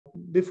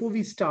before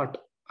we start,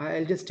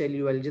 I'll just tell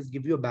you, I'll just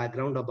give you a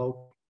background about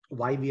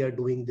why we are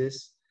doing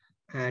this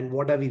and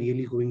what are we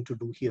really going to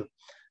do here.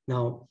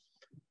 Now,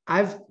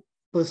 I've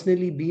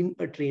personally been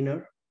a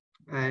trainer,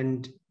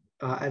 and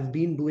I've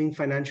been doing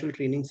financial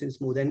training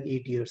since more than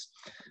 8 years.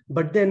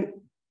 But then,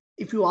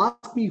 if you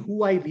ask me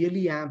who I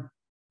really am,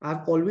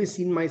 I've always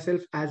seen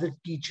myself as a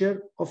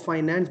teacher of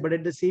finance, but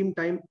at the same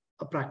time,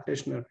 a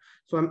practitioner.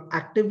 So I'm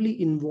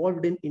actively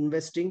involved in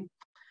investing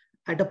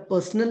at a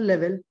personal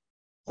level.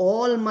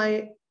 All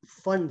my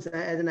funds,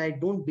 and I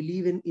don't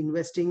believe in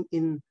investing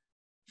in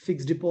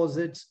fixed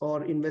deposits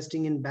or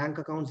investing in bank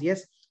accounts.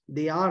 Yes,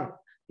 they are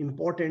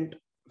important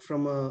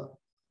from a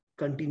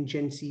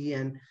contingency,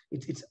 and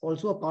it's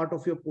also a part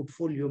of your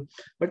portfolio.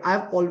 But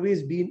I've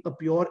always been a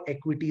pure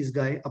equities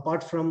guy.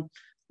 Apart from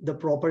the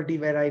property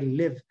where I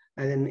live,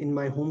 and in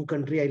my home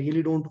country, I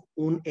really don't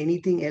own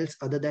anything else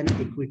other than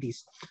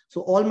equities.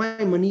 So all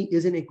my money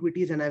is in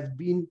equities, and I've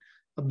been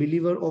a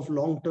believer of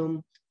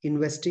long-term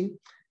investing.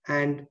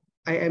 And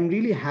I am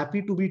really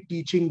happy to be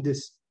teaching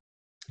this.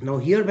 Now,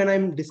 here, when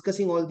I'm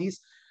discussing all these,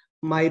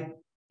 my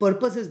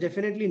purpose is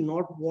definitely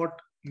not what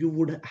you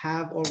would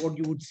have or what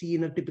you would see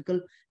in a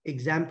typical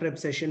exam prep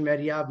session where,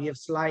 yeah, we have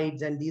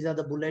slides and these are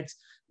the bullets.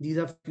 These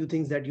are few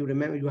things that you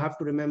remember. You have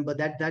to remember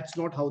that that's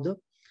not how the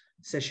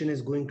session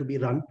is going to be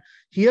run.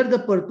 Here, the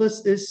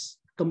purpose is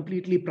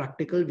completely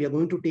practical. We are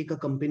going to take a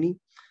company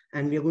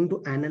and we are going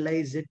to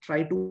analyze it,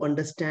 try to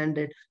understand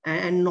it,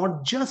 and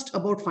not just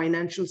about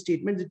financial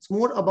statements. It's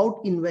more about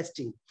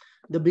investing,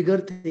 the bigger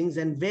things,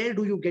 and where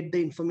do you get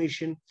the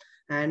information,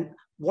 and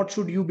what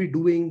should you be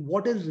doing,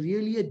 what is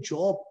really a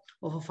job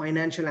of a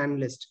financial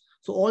analyst.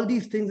 So all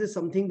these things is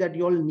something that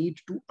you all need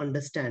to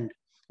understand,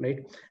 right?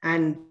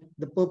 And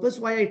the purpose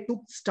why I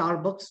took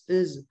Starbucks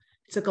is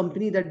it's a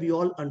company that we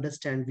all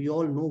understand. We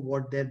all know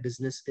what their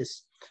business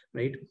is,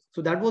 right?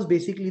 So that was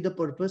basically the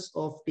purpose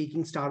of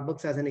taking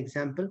Starbucks as an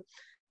example.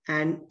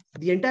 And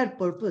the entire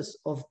purpose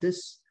of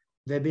this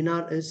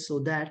webinar is so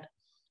that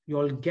you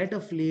all get a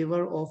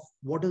flavor of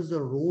what is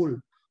the role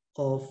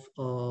of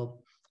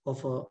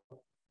a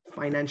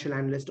financial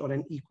analyst or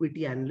an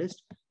equity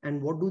analyst,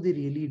 and what do they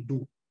really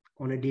do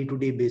on a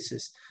day-to-day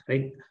basis,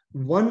 right?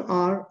 1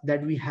 hour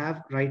that we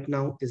have right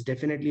now is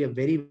definitely a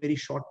very, very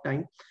short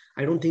time.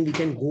 I don't think we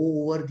can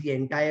go over the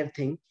entire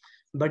thing,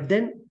 but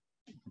then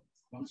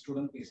one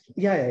student, please.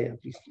 Yeah,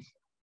 please.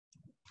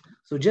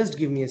 So just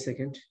give me a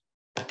second.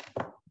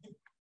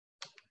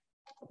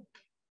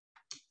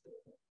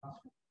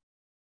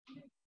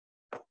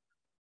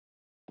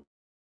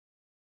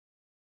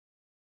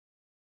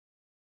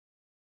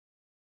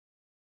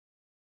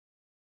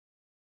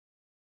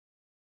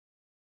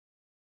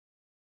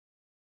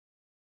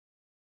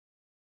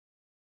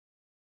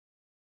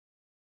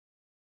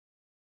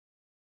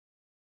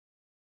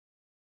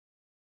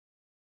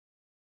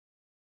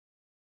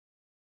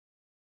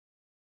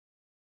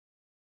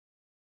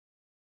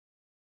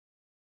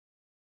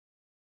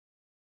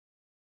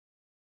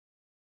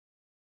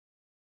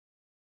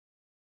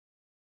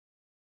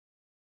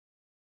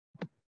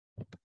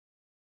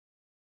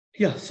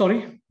 Yeah,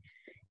 sorry.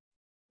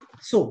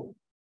 So,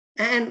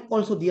 and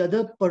also the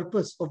other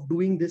purpose of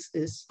doing this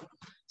is,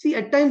 see,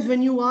 at times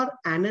when you are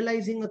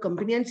analyzing a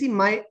company, and see,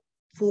 my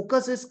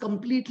focus is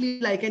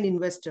completely like an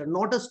investor,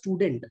 not a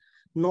student,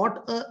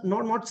 not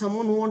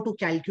someone who want to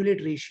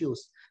calculate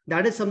ratios.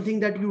 That is something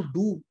that you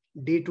do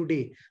day to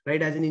day,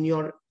 right? As in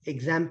your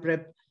exam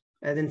prep,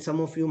 and then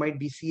some of you might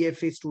be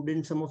CFA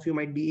students, some of you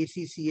might be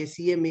ACCA,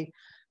 CMA.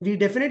 We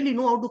definitely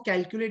know how to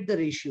calculate the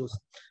ratios.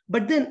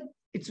 But then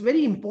it's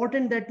very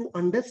important that to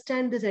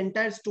understand this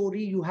entire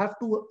story, you have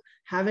to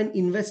have an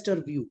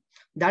investor view.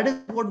 That is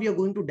what we are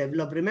going to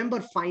develop. Remember,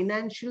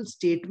 financial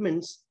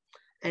statements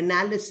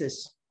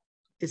analysis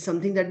is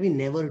something that we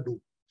never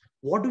do.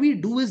 What we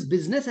do is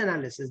business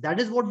analysis. That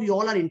is what we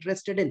all are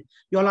interested in.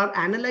 You all are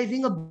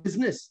analyzing a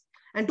business.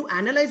 And to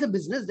analyze a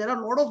business, there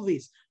are a lot of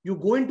ways. You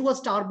go into a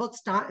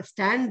Starbucks,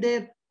 stand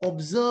there,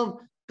 observe,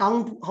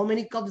 count how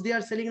many cups they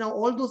are selling. Now,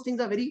 all those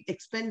things are very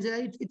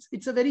expensive.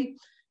 It's a very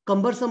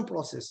cumbersome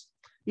process.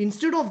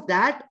 Instead of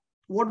that,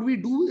 what we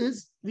do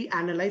is we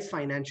analyze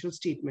financial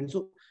statements.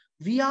 So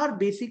we are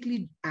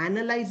basically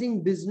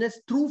analyzing business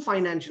through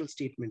financial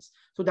statements.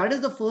 So that is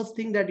the first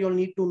thing that you'll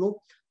need to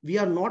know. We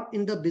are not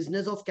in the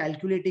business of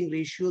calculating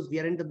ratios. We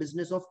are in the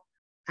business of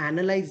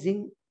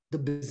analyzing the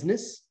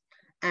business.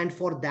 And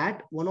for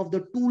that, one of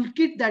the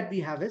toolkit that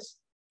we have is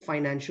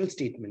financial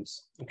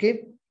statements.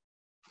 Okay.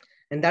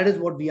 And that is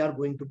what we are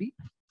going to be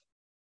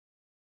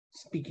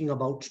speaking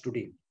about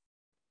today.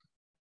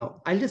 Now,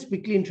 I'll just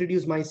quickly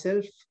introduce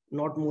myself,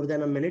 not more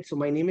than a minute. So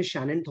my name is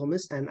Shannon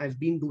Thomas, and I've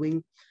been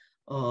doing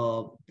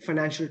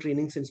financial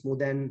training since more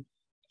than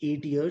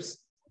 8 years.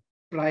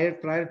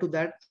 Prior to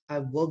that,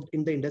 I've worked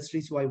in the industry.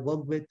 So I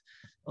worked with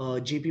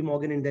JP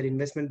Morgan in their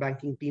investment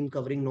banking team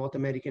covering North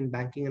American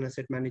banking and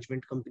asset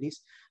management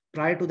companies.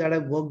 Prior to that, I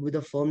worked with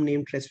a firm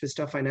named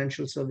Tresvista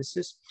Financial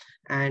Services.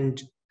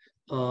 And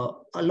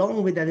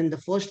along with that, in the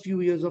first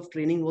few years of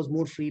training was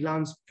more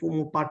freelance,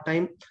 more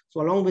part-time.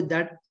 So along with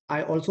that,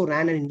 I also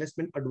ran an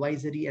investment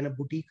advisory and a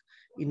boutique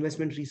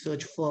investment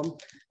research firm,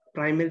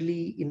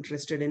 primarily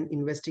interested in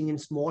investing in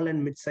small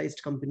and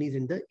mid-sized companies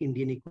in the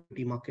Indian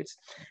equity markets.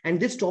 And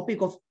this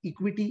topic of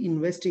equity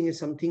investing is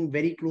something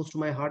very close to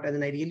my heart,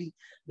 and I really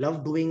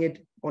love doing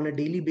it on a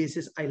daily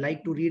basis. I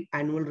like to read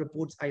annual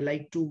reports. I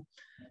like to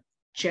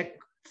check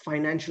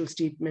financial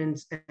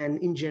statements and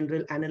in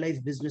general analyze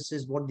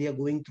businesses, what they are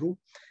going through.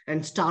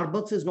 And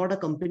Starbucks is not a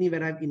company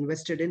where I've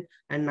invested in,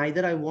 and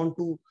neither I want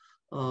to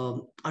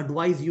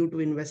advise you to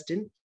invest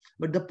in.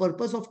 But the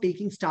purpose of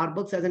taking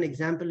Starbucks as an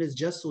example is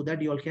just so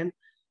that you all can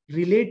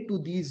relate to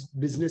these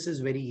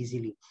businesses very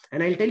easily.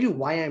 And I'll tell you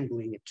why I'm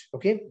doing it.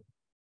 Okay.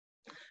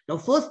 Now,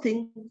 first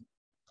thing,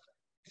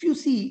 if you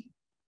see,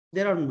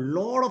 there are a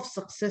lot of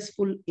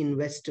successful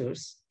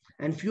investors,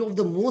 and few of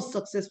the most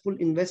successful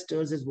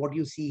investors is what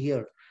you see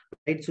here,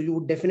 right? So you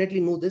would definitely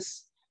know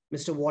this,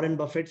 Mr. Warren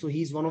Buffett. So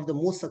he's one of the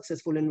most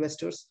successful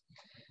investors.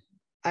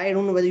 I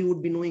don't know whether you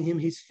would be knowing him.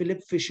 He's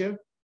Philip Fisher.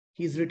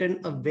 He's written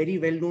a very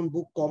well-known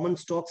book, Common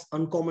Stocks,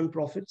 Uncommon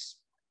Profits.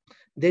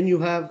 Then you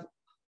have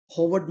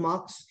Howard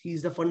Marks.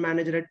 He's the fund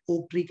manager at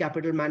Oaktree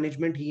Capital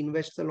Management. He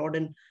invests a lot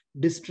in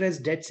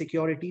distressed debt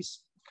securities.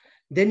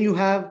 Then you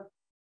have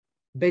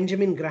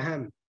Benjamin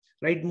Graham,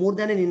 right? More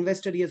than an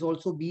investor, he has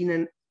also been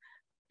an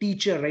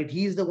teacher, right?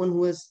 He's the one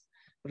who has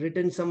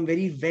written some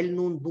very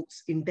well-known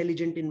books,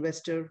 Intelligent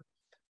Investor,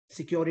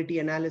 Security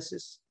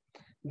Analysis.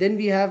 Then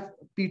we have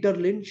Peter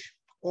Lynch.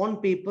 On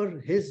paper,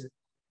 his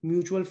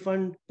mutual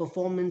fund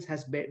performance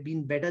has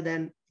been better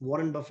than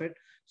Warren Buffett.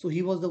 So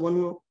he was the one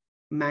who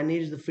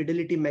managed the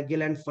Fidelity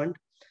Magellan Fund,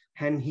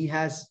 and he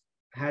has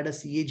had a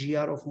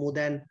CAGR of more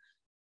than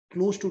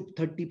close to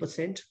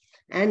 30%.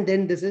 And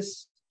then this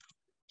is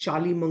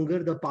Charlie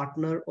Munger, the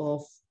partner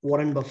of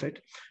Warren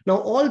Buffett. Now,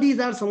 all these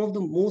are some of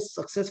the most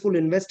successful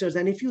investors.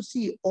 And if you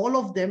see, all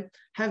of them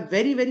have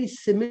very, very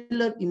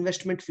similar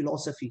investment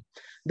philosophy.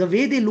 The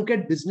way they look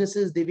at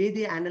businesses, the way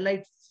they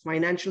analyze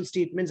financial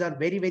statements are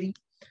very, very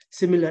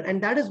similar.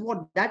 And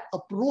that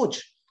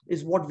approach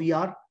is what we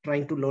are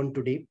trying to learn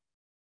today.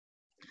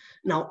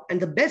 Now, and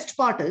the best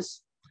part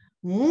is,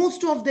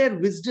 most of their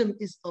wisdom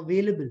is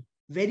available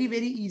very,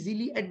 very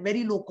easily at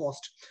very low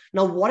cost.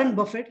 Now, Warren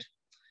Buffett,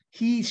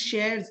 he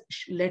shares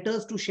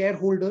letters to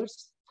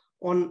shareholders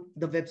on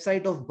the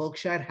website of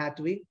Berkshire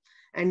Hathaway.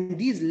 And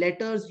these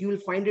letters, you will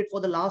find it for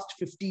the last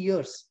 50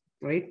 years,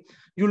 right?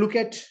 You look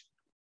at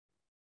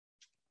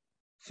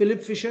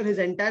Philip Fisher, his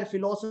entire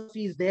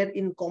philosophy is there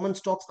in Common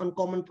Stocks,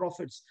 Uncommon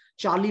Profits.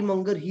 Charlie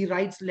Munger, he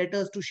writes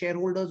letters to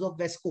shareholders of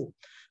Vesco.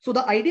 So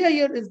the idea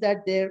here is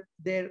that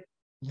their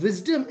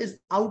wisdom is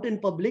out in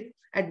public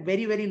at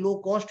very, very low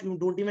cost. You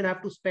don't even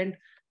have to spend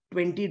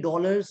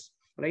 $20,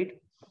 right?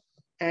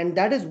 And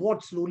that is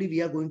what slowly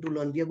we are going to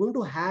learn. We are going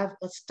to have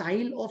a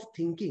style of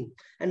thinking.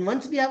 And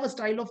once we have a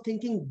style of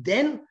thinking,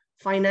 then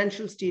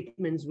financial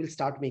statements will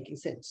start making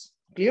sense.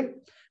 Clear?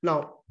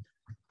 Now,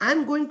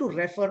 I'm going to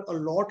refer a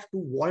lot to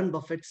Warren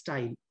Buffett's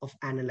style of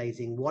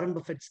analyzing, Warren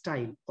Buffett's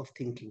style of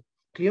thinking.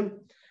 Clear?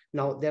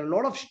 Now, there are a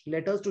lot of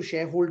letters to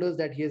shareholders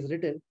that he has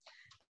written.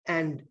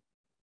 And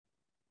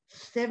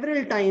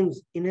several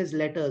times in his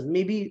letters,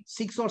 maybe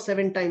 6 or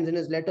 7 times in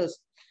his letters,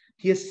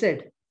 he has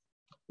said,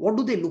 what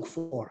do they look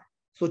for?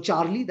 So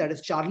Charlie, that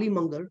is Charlie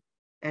Munger,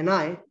 and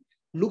I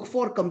look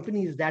for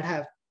companies that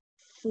have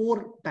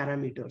 4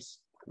 parameters.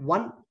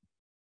 1,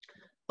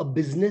 a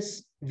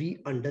business we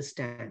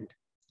understand,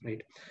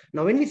 right?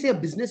 Now, when we say a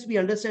business we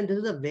understand, this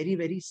is a very,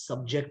 very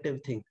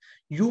subjective thing.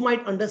 You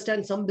might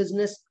understand some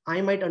business,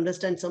 I might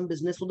understand some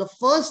business. So the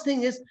first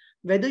thing is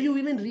whether you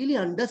even really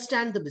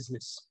understand the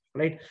business,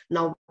 right?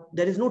 Now,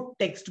 there is no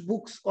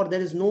textbooks or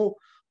there is no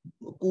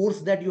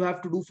course that you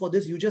have to do for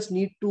this. You just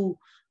need to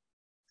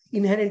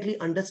inherently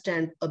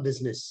understand a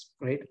business,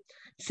 right?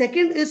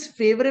 Second is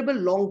favorable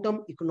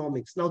long-term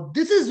economics. Now,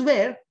 this is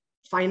where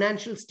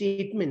financial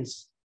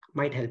statements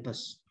might help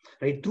us,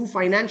 right? Through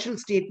financial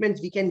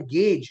statements, we can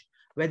gauge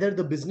whether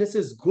the business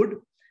is good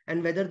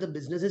and whether the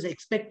business is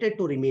expected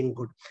to remain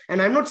good.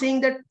 And I'm not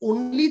saying that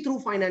only through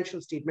financial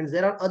statements.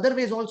 There are other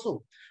ways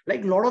also.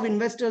 Like a lot of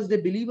investors,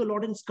 they believe a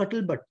lot in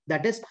scuttlebutt.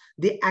 That is,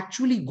 they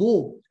actually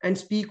go and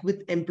speak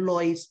with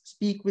employees,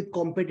 speak with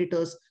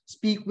competitors,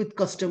 speak with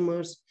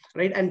customers,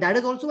 right? And that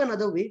is also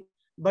another way.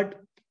 But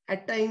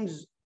at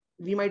times,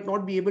 we might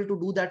not be able to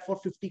do that for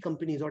 50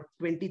 companies or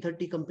 20,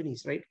 30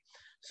 companies, right?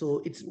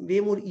 So it's way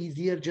more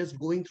easier just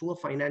going through a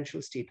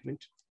financial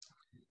statement.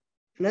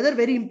 Another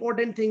very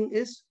important thing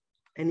is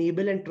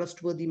enable and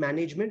trustworthy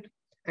management.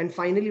 And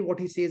finally, what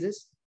he says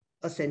is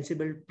a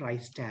sensible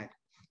price tag,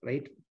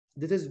 right?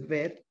 This is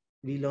where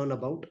we learn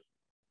about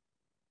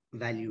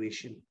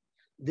valuation.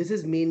 This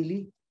is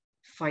mainly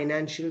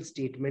financial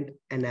statement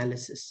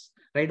analysis,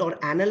 right?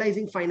 Or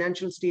analyzing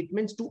financial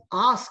statements to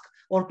ask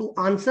or to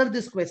answer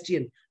this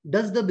question,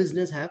 does the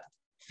business have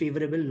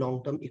favorable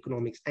long-term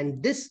economics?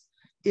 And this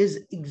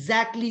is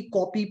exactly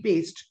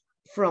copy-paste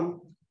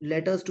from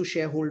letters to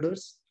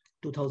shareholders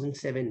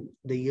 2007,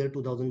 the year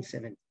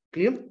 2007.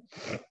 Clear?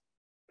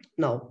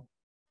 Now,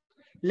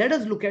 let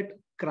us look at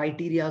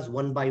criteria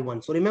one by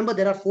one. So remember,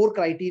 there are 4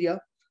 criteria.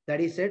 that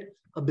he said,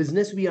 a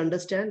business we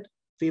understand,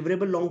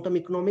 favorable long-term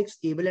economics,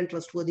 able and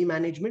trustworthy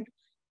management,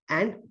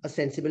 and a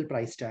sensible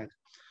price tag.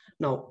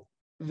 Now,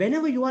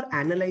 whenever you are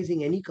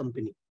analyzing any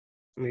company,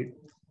 right,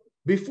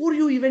 before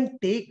you even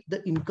take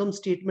the income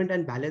statement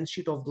and balance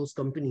sheet of those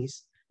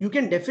companies, you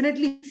can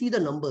definitely see the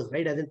numbers,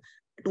 right? As in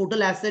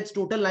total assets,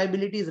 total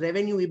liabilities,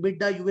 revenue,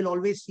 EBITDA, you will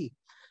always see.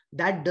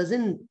 That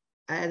doesn't,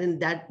 as in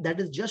that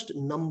is just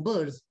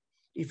numbers.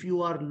 If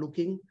you are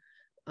looking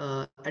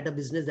at a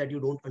business that you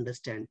don't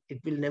understand, it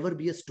will never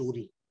be a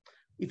story.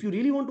 If you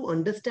really want to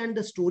understand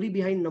the story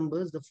behind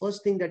numbers, the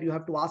first thing that you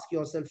have to ask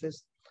yourself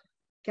is,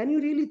 can you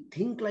really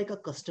think like a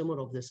customer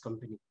of this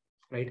company,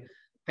 right?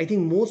 I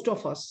think most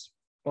of us,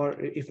 or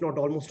if not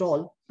almost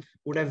all,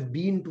 would have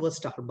been to a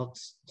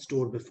Starbucks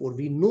store before.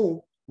 We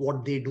know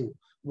what they do,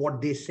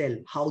 what they sell,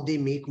 how they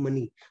make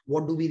money,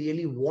 what do we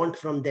really want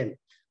from them,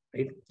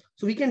 right?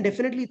 So we can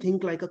definitely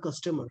think like a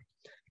customer.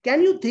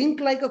 Can you think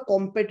like a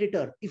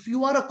competitor? If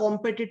you are a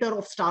competitor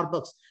of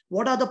Starbucks,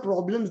 what are the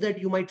problems that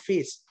you might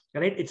face,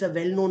 right? It's a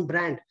well-known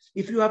brand.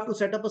 If you have to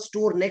set up a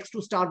store next to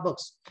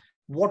Starbucks,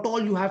 what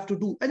all you have to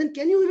do? And then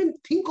can you even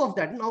think of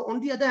that? Now, on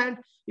the other hand,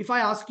 if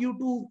I ask you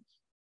to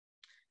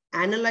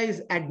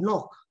analyze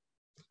ADNOC,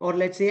 or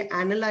let's say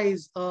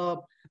analyze a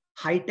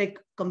high-tech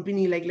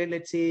company like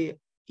let's say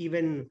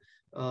even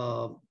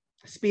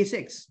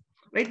SpaceX,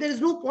 right? There is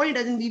no point.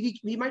 As in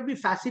we might be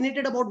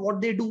fascinated about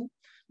what they do,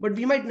 but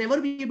we might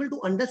never be able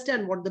to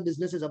understand what the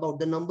business is about.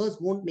 The numbers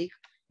won't make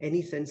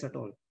any sense at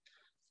all.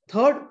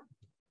 Third,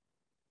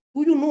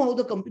 do you know how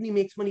the company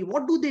makes money?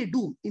 What do they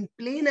do? In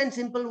plain and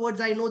simple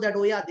words, I know that,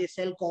 oh yeah, they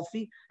sell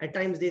coffee. At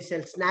times they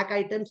sell snack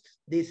items.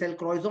 They sell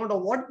croissant.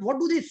 Or what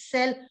do they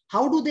sell?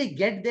 How do they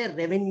get their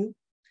revenue?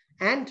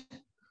 And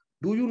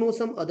do you know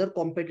some other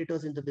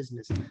competitors in the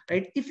business,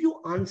 right? If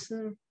you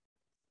answer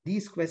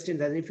these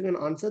questions, and if you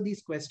can answer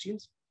these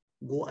questions,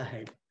 go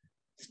ahead.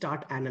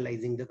 Start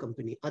analyzing the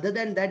company. Other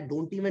than that,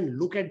 don't even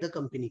look at the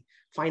company.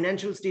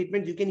 Financial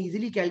statements, you can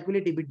easily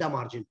calculate EBITDA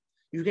margin.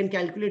 You can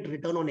calculate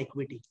return on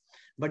equity.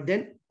 But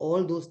then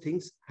all those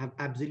things have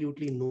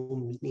absolutely no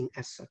meaning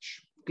as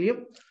such.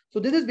 Clear? So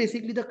this is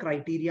basically the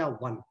criteria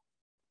one.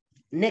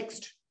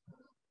 Next,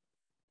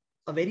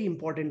 a very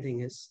important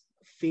thing is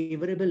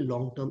favorable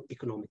long-term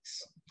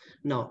economics.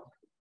 Now,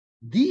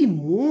 the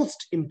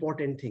most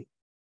important thing,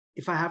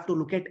 if I have to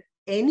look at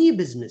any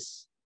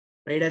business,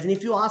 right? As in,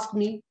 if you ask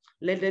me,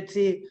 let's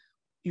say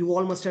you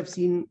all must have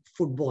seen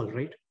football,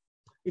 right?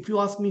 If you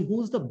ask me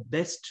who's the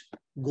best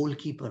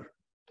goalkeeper,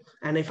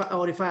 and if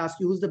I ask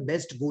you who's the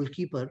best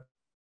goalkeeper,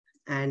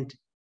 and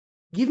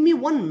give me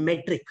one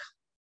metric,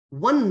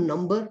 one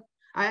number,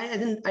 I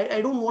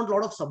don't want a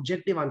lot of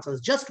subjective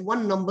answers, just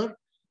one number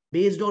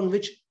based on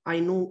which I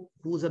know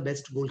who's the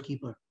best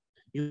goalkeeper.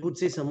 You would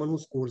say someone who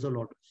scores a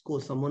lot,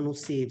 someone who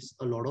saves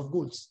a lot of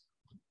goals.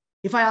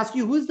 If I ask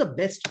you who is the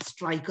best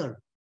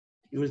striker,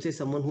 you will say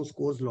someone who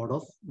scores a lot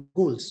of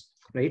goals,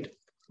 right?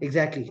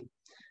 Exactly.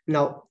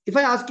 Now, if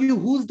I ask you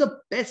who's the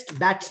best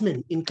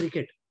batsman in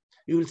cricket,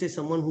 you will say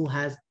someone who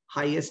has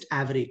highest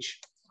average,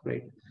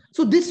 right?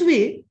 So this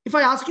way, if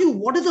I ask you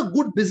what is a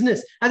good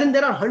business, and then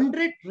there are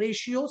 100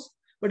 ratios,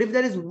 but if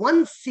there is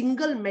one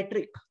single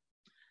metric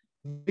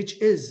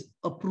which is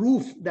a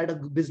proof that a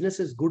business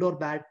is good or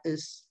bad,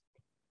 is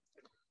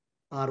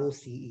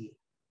ROCE,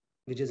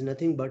 which is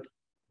nothing but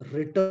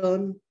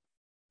return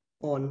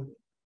on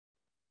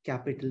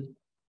capital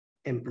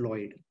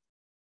employed.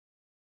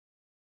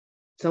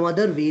 Some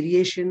other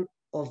variation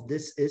of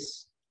this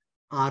is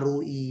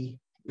ROE,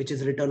 which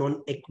is return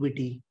on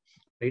equity,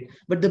 right?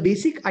 But the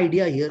basic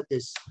idea here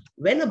is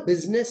when a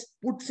business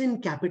puts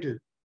in capital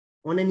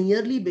on an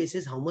yearly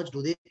basis, how much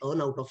do they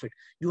earn out of it?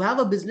 You have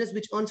a business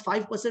which earns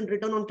 5%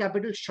 return on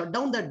capital, shut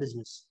down that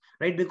business,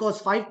 right? Because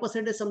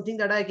 5% is something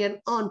that I can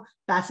earn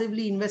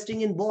passively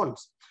investing in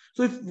bonds.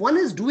 So if one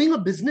is doing a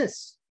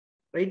business,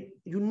 right,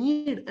 you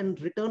need a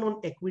return on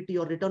equity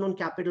or return on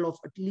capital of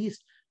at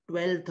least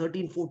 12,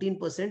 13,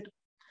 14%,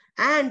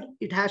 and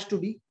it has to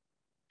be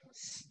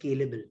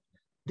scalable.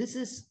 This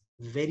is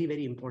very,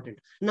 very important.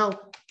 Now,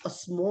 a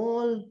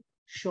small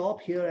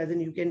shop here, as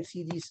in you can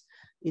see these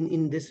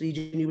in this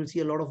region, you will see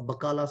a lot of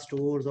Bakala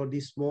stores or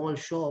these small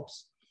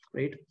shops,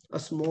 right? A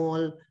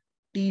small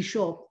tea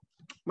shop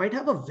might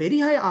have a very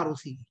high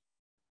ROCE,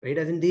 right?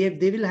 As in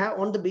they will have,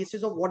 on the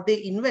basis of what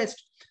they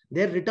invest,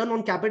 their return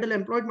on capital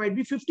employed might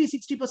be 50,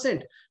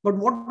 60%. But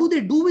what do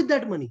they do with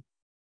that money,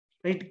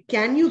 right?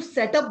 Can you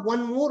set up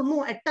one more?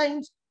 No, at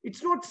times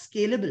it's not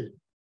scalable,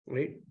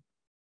 right?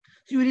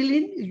 So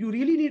you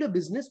really need a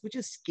business which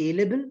is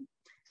scalable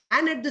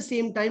and at the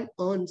same time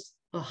earns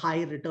a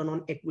high return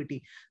on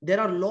equity. There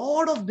are a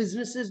lot of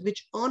businesses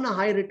which earn a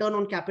high return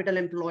on capital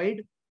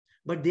employed,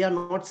 but they are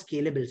not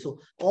scalable. So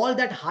all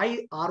that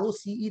high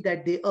ROCE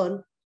that they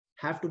earn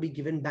have to be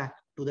given back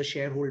to the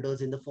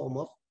shareholders in the form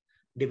of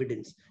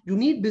dividends. You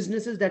need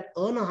businesses that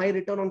earn a high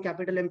return on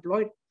capital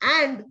employed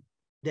and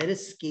there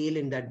is scale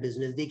in that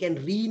business. They can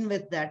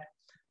reinvest that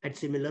at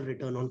similar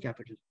return on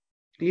capital.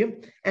 Clear?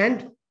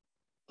 And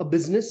a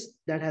business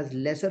that has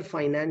lesser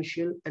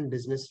financial and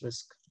business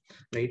risk,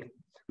 right?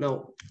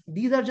 Now,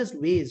 these are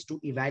just ways to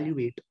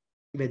evaluate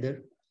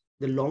whether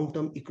the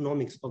long-term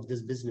economics of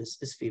this business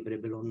is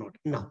favorable or not.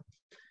 Now,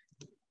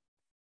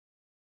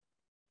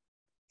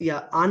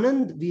 yeah,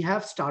 Anand, we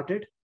have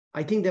started.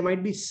 I think there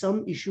might be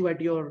some issue at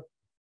your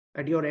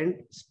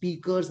end.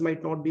 Speakers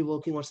might not be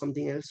working or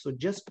something else. So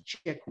just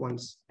check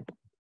once.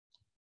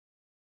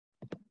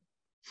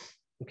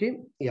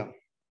 Okay, yeah.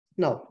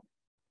 Now,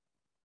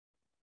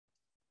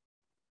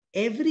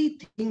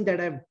 everything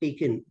that I've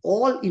taken,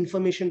 all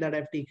information that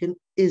I've taken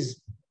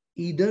is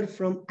either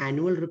from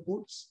annual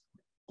reports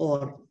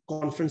or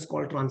conference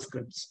call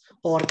transcripts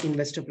or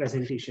investor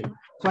presentation.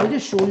 So I'll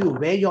just show you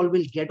where y'all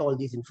will get all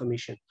these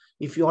information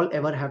if you all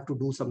ever have to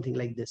do something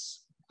like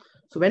this.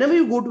 So whenever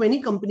you go to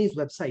any company's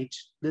website,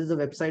 this is the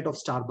website of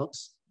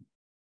Starbucks,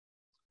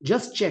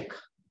 just check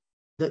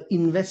the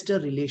investor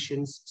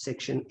relations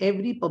section.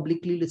 Every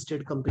publicly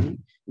listed company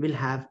will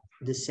have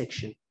this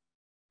section.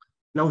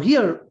 Now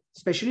here,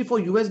 especially for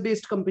US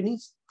based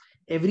companies,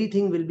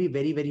 everything will be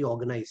very, very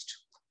organized.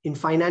 In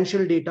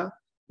financial data,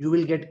 you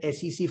will get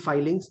SEC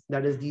filings,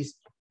 that is these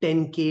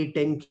 10K,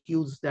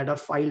 10Qs that are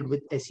filed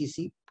with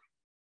SEC.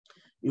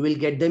 You will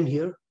get them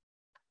here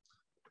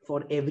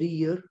for every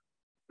year,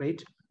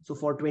 right? So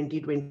for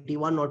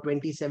 2021 or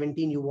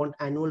 2017, you want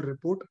annual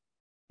report,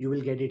 you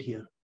will get it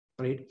here,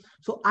 right?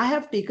 So I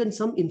have taken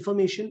some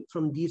information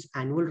from these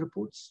annual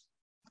reports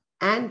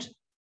and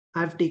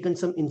I've taken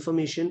some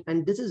information,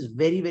 and this is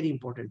very, very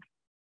important.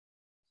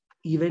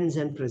 Events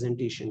and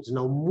presentations.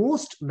 Now,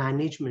 most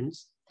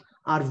managements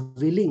are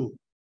willing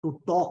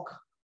to talk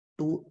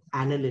to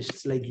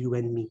analysts like you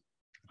and me,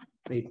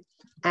 right?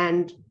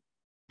 And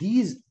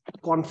these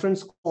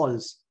conference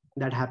calls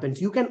that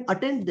happens, you can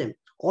attend them.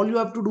 All you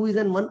have to do is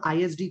an one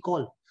ISD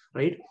call,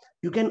 right?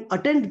 You can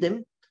attend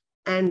them.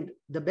 And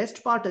the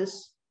best part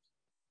is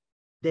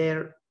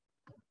their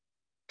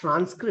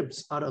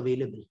transcripts are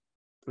available,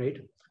 right?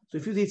 So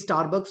if you see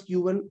Starbucks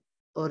Q1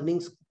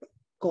 earnings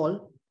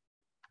call,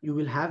 you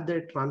will have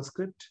their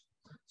transcript.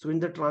 So in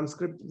the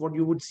transcript, what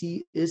you would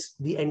see is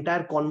the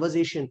entire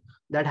conversation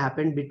that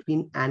happened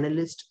between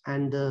analyst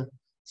and the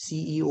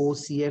CEO,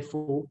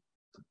 CFO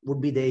would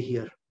be there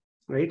here,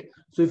 right?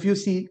 So if you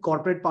see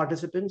corporate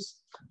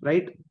participants,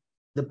 right?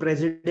 The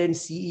president,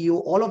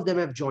 CEO, all of them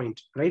have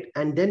joined, right?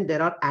 And then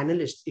there are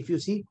analysts. If you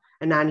see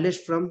an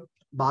analyst from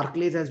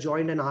Barclays has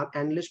joined, an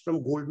analyst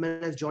from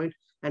Goldman has joined,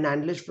 an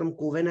analyst from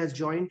Cowen has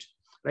joined,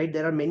 right?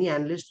 There are many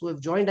analysts who have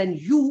joined, and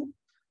you,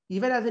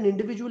 even as an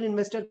individual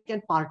investor,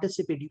 can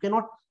participate. You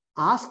cannot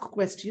ask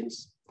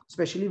questions,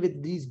 especially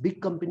with these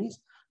big companies,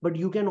 but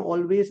you can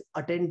always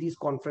attend these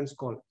conference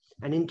calls.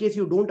 And in case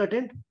you don't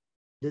attend,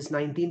 this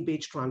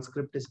 19-page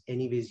transcript is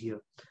anyways here.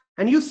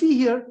 And you see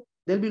here,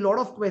 there'll be a lot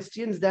of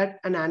questions that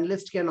an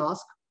analyst can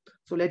ask.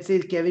 So let's say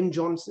Kevin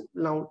Johnson.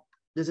 Now,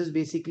 this is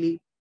basically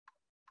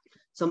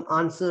some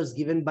answers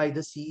given by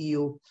the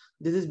CEO.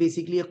 This is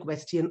basically a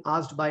question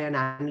asked by an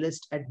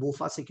analyst at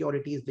BofA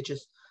Securities, which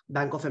is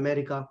Bank of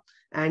America.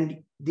 And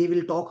they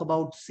will talk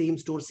about same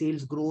store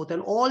sales growth,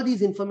 and all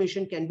these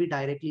information can be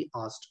directly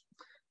asked.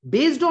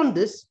 Based on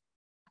this,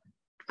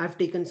 I've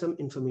taken some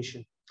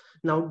information.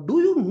 Now,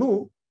 do you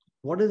know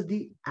what is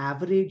the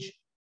average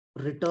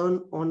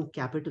return on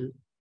capital?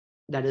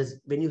 That is,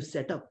 when you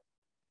set up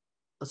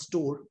a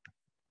store,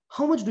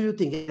 how much do you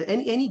think,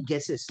 any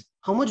guesses,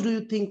 how much do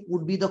you think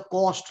would be the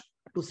cost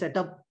to set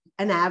up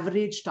an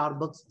average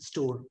Starbucks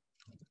store?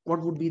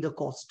 What would be the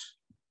cost?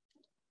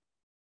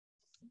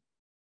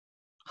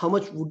 How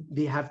much would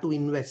they have to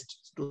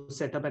invest to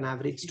set up an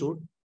average store?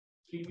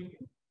 3 million.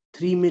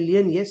 3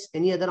 million, yes.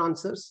 Any other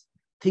answers?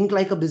 Think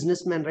like a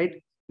businessman, right?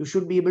 You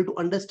should be able to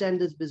understand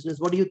this business.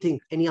 What do you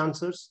think? Any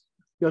answers?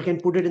 You all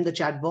can put it in the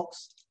chat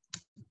box.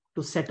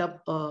 To set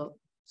up a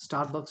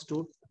Starbucks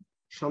store,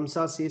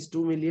 Shamsa says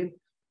 2 million.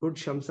 Good,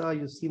 Shamsa,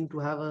 you seem to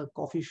have a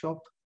coffee shop.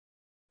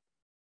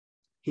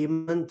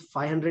 Hemant,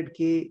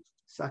 500K.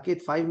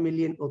 Saket, 5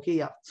 million. Okay,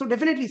 yeah. So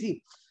definitely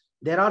see,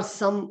 there are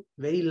some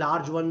very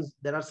large ones.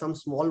 There are some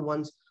small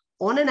ones.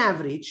 On an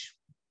average,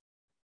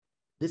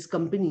 this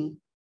company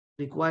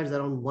requires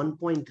around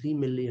 1.3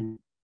 million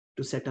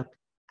to set up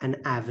an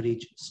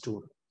average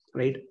store,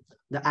 right?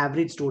 The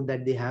average store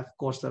that they have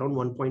costs around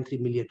 1.3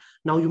 million.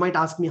 Now you might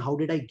ask me, how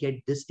did I get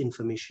this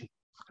information,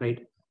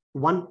 right?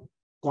 One,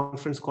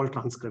 conference call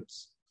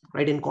transcripts,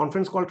 right? In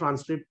conference call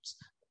transcripts,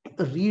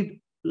 read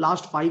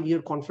last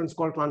 5-year conference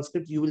call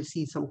transcripts, you will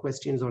see some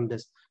questions on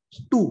this.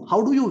 2,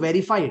 how do you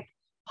verify it?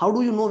 How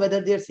do you know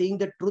whether they're saying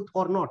the truth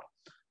or not?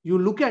 You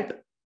look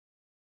at,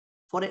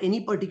 for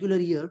any particular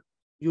year,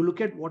 you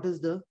look at what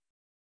is the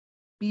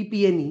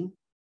PP&E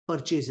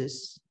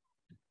purchases.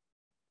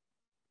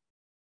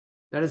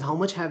 That is, how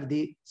much have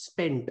they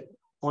spent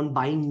on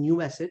buying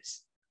new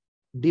assets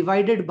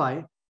divided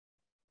by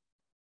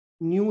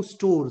new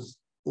stores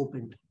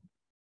opened.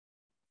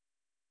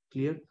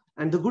 Clear?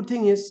 And the good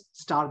thing is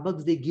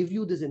Starbucks, they give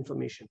you this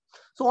information.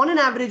 So on an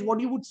average, what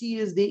you would see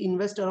is they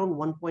invest around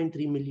 1.3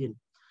 million.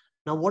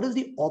 Now, what is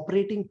the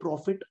operating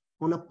profit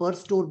on a per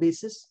store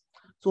basis?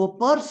 So a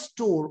per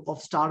store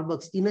of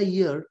Starbucks in a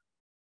year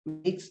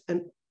makes a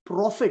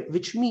profit,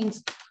 which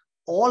means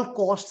all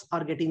costs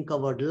are getting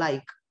covered,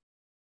 like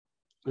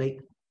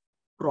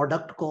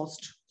product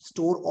cost,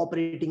 store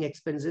operating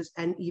expenses,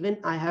 and even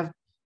I have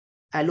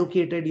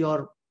allocated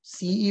your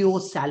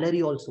CEO's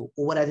salary also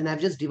over, as in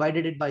I've just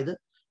divided it by the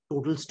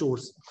total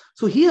stores.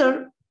 So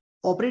here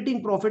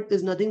operating profit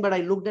is nothing but I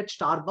looked at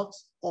Starbucks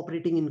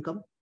operating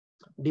income,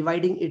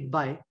 dividing it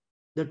by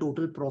the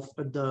total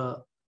profit,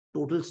 the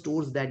total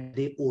stores that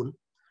they own.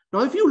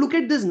 Now, if you look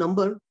at this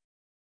number,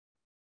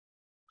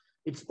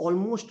 it's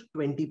almost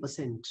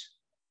 20%.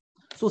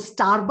 So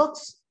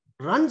Starbucks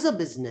runs a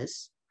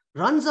business,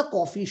 runs a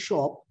coffee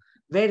shop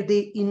where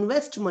they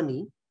invest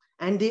money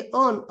and they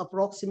earn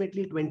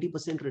approximately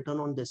 20% return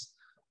on this.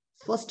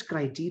 First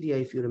criteria,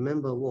 if you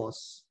remember,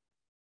 was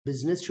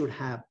business should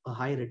have a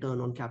high return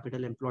on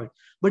capital employed.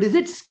 But is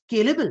it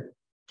scalable?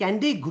 Can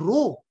they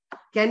grow?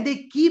 Can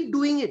they keep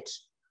doing it?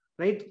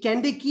 Right?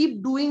 Can they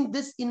keep doing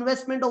this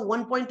investment of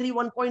 1.3,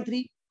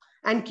 1.3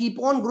 and keep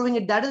on growing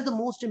it? That is the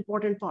most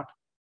important part.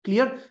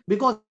 Clear?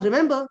 Because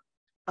remember,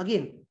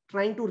 again,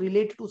 trying to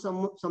relate to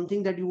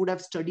something that you would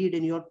have studied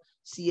in your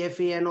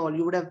CFA and all,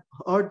 you would have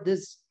heard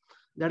this,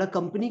 that a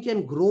company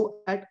can grow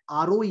at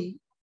ROE,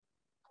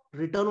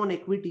 return on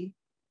equity,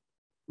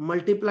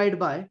 multiplied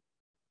by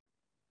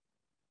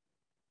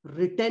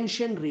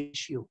retention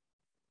ratio,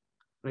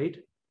 right?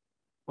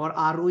 Or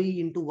ROE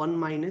into 1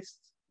 minus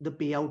the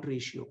payout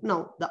ratio.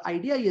 Now, the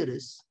idea here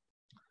is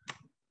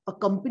a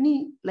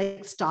company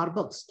like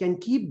Starbucks can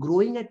keep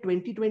growing at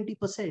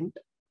 20%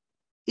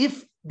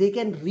 if they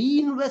can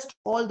reinvest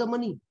all the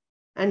money.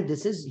 And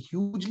this is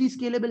hugely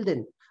scalable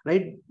then,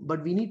 right?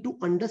 But we need to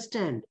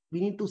understand, we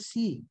need to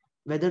see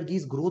whether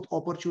these growth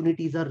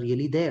opportunities are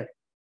really there,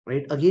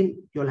 right?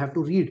 Again, you'll have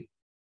to read,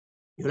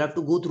 you'll have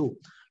to go through.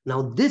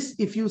 Now, this,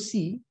 if you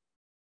see,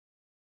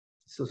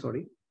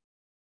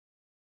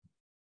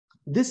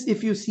 this,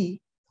 if you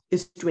see,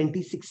 is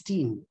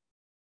 2016,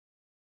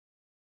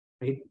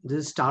 right?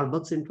 This is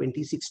Starbucks in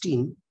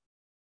 2016.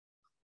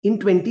 In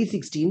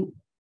 2016,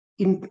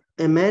 in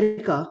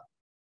America,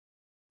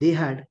 they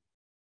had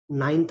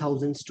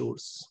 9,000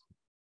 stores.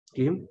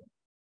 Okay.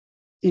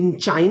 In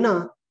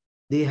China,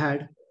 they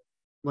had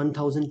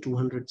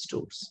 1,200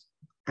 stores.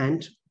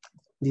 And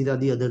these are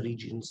the other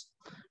regions.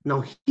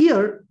 Now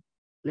here,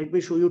 let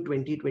me show you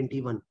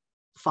 2021.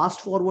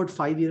 Fast forward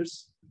 5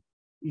 years,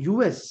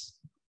 US,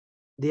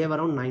 they have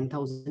around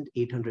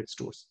 9,800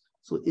 stores.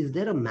 So is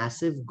there a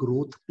massive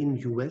growth in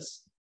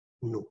US?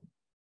 No,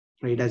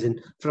 right? As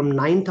in from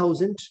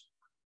 9,000,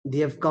 they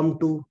have come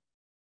to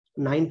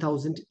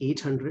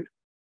 9,800.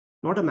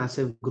 Not a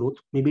massive growth,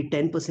 maybe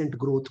 10%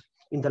 growth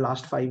in the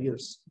last 5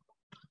 years.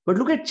 But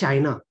look at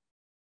China.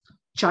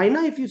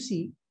 China, if you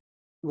see,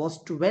 was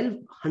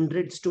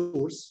 1,200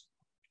 stores.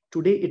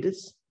 Today it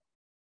is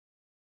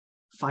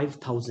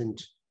 5,000.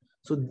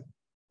 So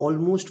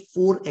almost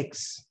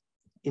 4x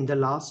in the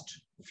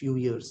last few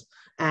years.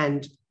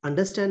 And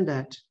understand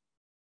that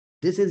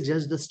this is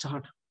just the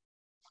start,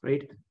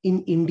 right?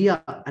 In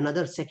India,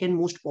 another second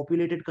most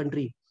populated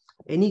country.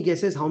 Any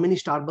guesses how many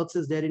Starbucks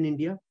is there in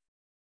India?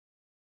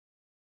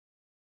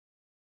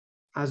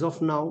 As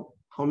of now,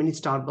 how many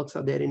Starbucks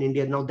are there in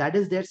India? Now that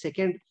is their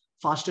second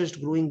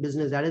fastest growing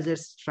business. That is their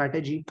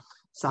strategy.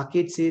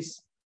 Saket says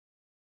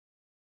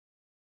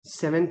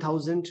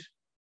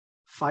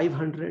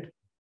 7,500,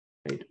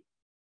 right?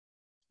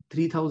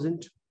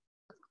 3,000,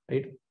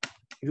 right?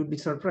 You'd be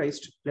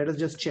surprised. Let us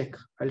just check.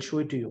 I'll show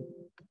it to you.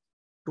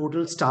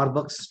 Total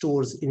Starbucks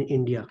stores in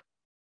India.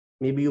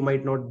 Maybe you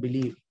might not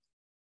believe.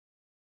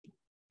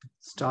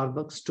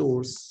 Starbucks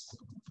stores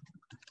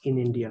in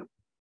India,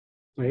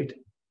 right?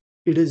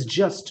 It is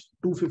just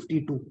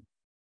 252,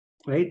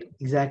 right?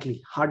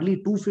 Exactly.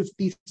 Hardly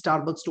 250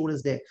 Starbucks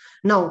stores there.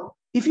 Now,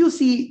 if you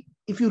see,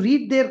 if you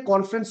read their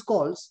conference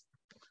calls,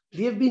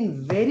 they have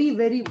been very,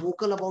 very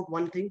vocal about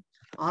one thing.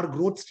 Our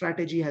growth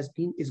strategy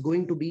is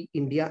going to be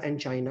India and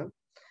China.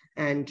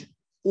 And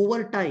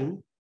over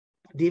time,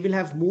 they will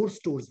have more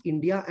stores.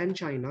 India and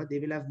China, they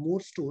will have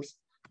more stores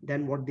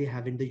than what they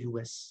have in the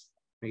US,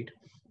 right?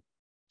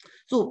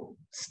 So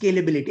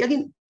scalability,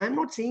 again, I'm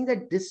not saying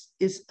that this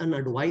is an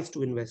advice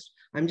to invest.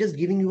 I'm just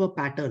giving you a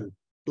pattern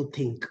to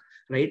think,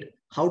 right?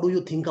 How do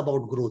you think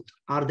about growth?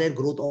 Are there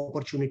growth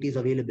opportunities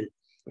available,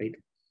 right?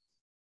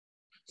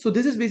 So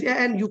this is basically,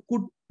 and you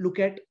could look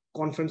at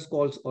conference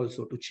calls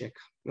also to check,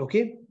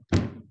 okay?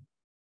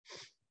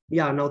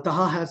 Yeah, now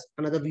Taha has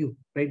another view,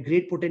 right?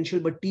 Great potential,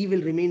 but T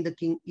will remain the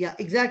king. Yeah,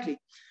 exactly.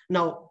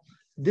 Now,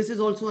 this is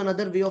also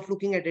another way of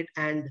looking at it.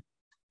 And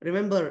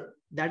remember,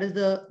 that is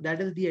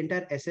the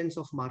entire essence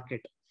of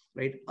market,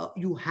 right?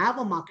 You have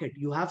a market,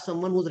 you have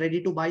someone who's ready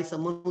to buy,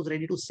 someone who's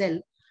ready to sell,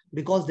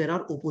 because there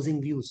are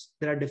opposing views,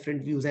 there are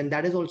different views, and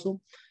that is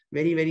also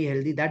very, very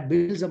healthy. That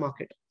builds a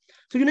market.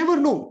 So you never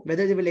know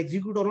whether they will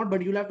execute or not,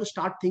 but you'll have to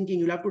start thinking,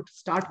 you'll have to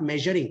start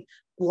measuring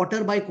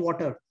quarter by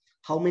quarter.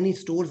 How many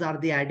stores are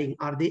they adding?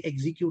 Are they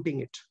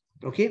executing it?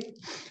 Okay.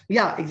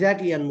 Yeah,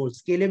 exactly, Anmol.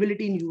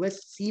 Scalability in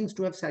US seems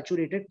to have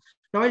saturated.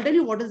 Now I'll tell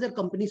you what is their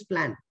company's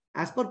plan.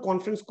 As per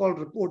conference call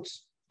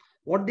reports,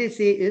 what they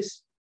say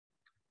is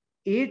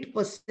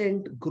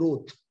 8%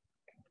 growth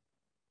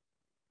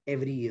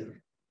every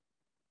year.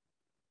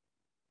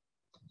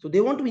 So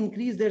they want to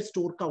increase their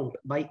store count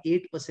by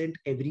 8%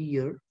 every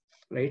year,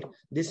 right?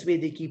 This way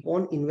they keep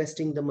on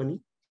investing the money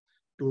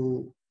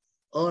to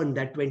earn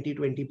that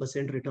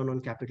 20% return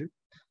on capital,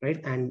 right?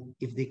 And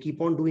if they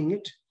keep on doing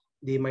it,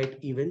 they might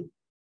even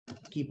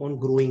keep on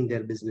growing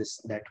their business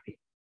that way.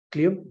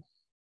 Clear?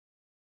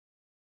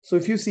 So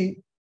if you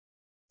see,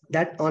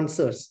 that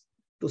answers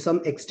to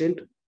some extent.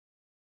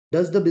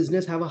 Does the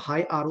business have a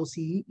high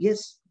ROCE?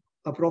 Yes,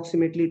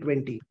 approximately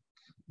 20.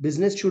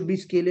 Business should be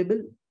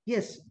scalable?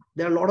 Yes.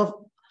 There are a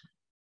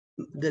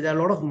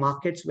lot of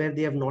markets where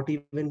they have not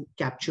even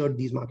captured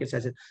these markets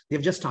as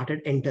they've just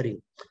started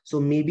entering. So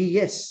maybe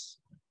yes,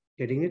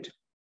 getting it.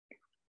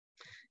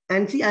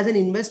 And see, as an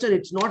investor,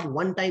 it's not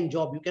one-time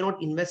job. You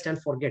cannot invest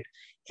and forget.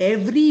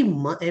 Every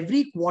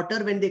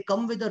quarter, when they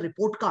come with a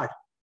report card,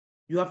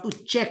 you have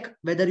to check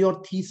whether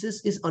your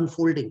thesis is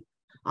unfolding.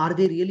 Are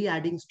they really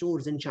adding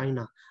stores in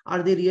China?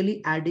 Are they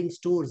really adding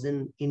stores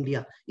in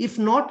India? If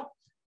not,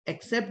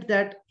 accept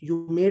that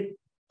you made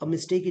a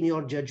mistake in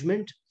your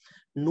judgment.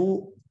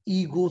 No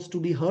egos to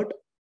be hurt.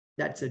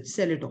 That's it.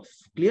 Sell it off.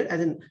 Clear? As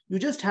in, you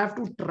just have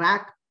to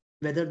track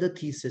whether the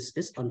thesis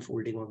is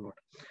unfolding or not.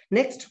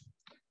 Next,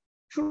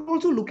 should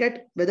also look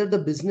at whether the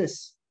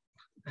business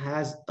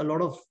has a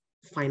lot of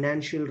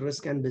financial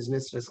risk and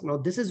business risk. Now,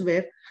 this is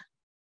where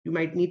you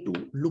might need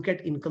to look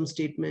at income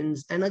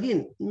statements and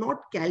again, not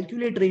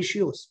calculate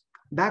ratios,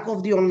 back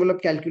of the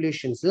envelope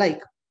calculations.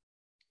 Like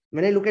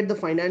when I look at the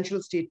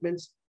financial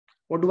statements,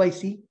 what do I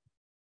see?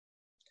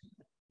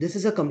 This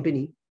is a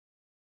company.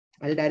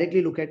 I'll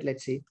directly look at,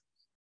 let's say,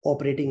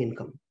 operating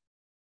income.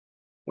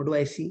 What do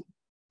I see?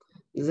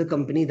 This is a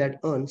company that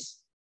earns,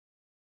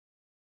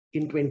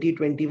 in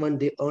 2021,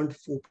 they earned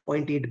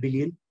 4.8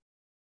 billion.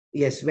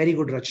 Yes, very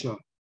good, Rachna.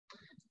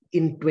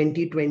 In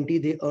 2020,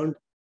 they earned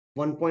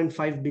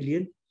 1.5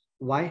 billion.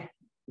 Why?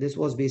 This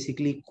was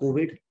basically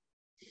COVID,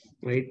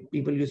 right?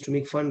 People used to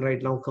make fun.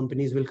 Right now,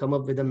 companies will come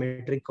up with a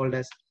metric called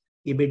as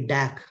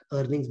EBITDA,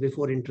 earnings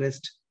before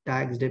interest,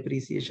 tax,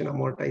 depreciation,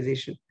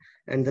 amortization,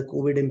 and the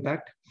COVID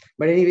impact.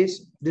 But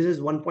anyways, this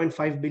is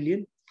 1.5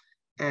 billion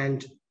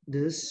and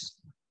this is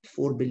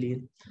 4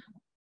 billion,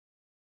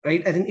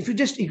 right? And if you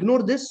just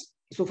ignore this,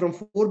 so from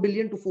 4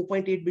 billion to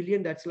 4.8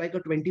 billion, that's like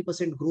a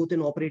 20% growth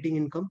in operating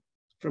income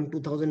from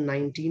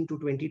 2019 to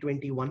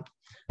 2021.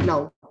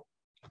 Now,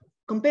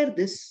 compare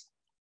this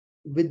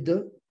with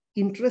the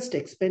interest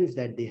expense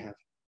that they have.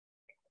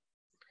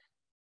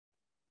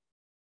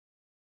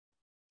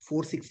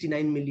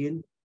 469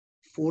 million,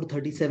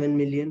 437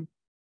 million,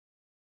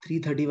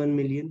 331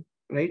 million,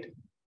 right?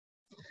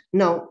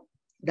 Now,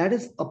 that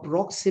is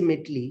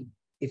approximately,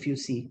 if you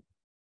see,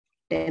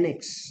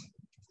 10x.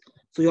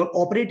 So your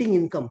operating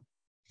income,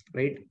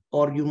 right?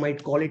 Or you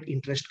might call it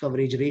interest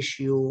coverage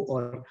ratio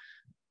or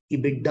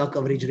EBITDA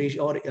coverage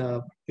ratio,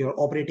 or your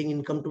operating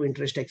income to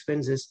interest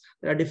expenses.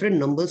 There are different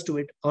numbers to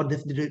it, or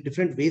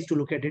different ways to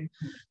look at it.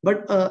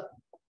 But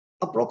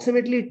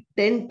approximately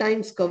 10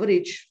 times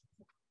coverage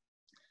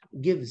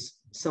gives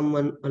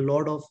someone a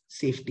lot of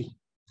safety,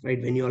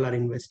 right? When you all are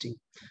investing.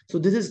 So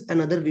this is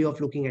another way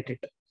of looking at it,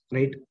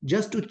 right?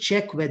 Just to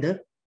check whether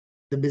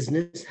the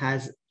business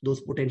has those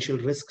potential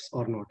risks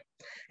or not.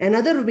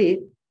 Another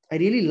way I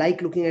really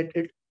like looking at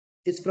it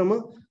is from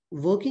a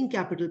working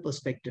capital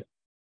perspective,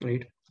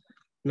 right?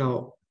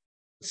 Now,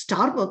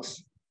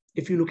 Starbucks,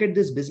 if you look at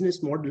this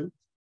business model,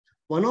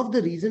 one of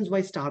the reasons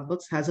why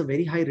Starbucks has a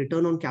very high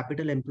return on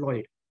capital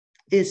employed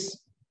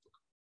is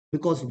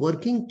because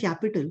working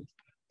capital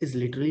is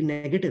literally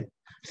negative.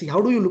 See, how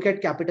do you look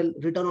at capital,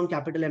 return on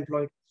capital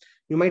employed?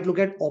 You might look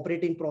at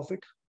operating profit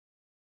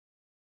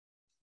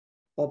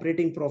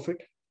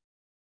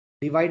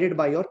divided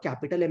by your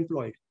capital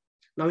employed.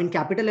 Now, in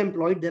capital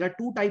employed, there are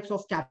two types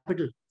of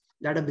capital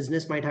that a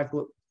business might have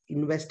to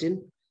invest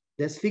in.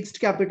 There's fixed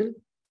capital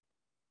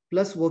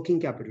plus working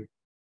capital.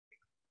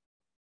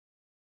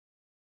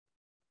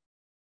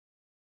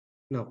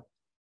 Now,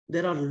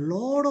 there are a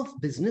lot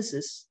of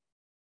businesses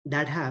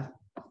that have,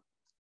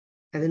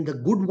 and then the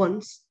good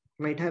ones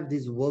might have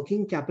this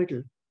working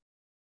capital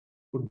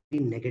would be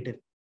negative,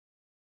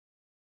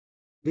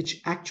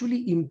 which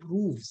actually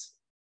improves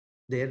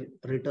their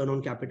return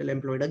on capital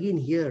employed. Again,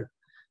 here,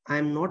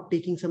 I'm not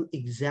taking some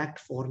exact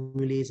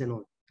formulas and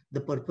all.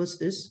 The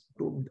purpose is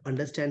to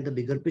understand the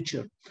bigger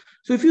picture.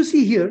 So if you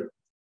see here,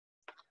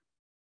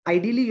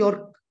 ideally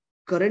your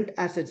current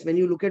assets, when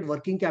you look at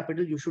working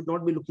capital, you should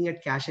not be looking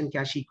at cash and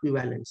cash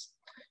equivalents.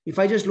 If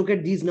I just look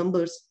at these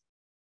numbers,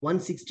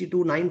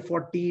 162,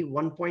 940,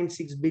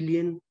 1.6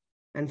 billion,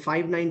 and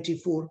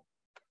 594,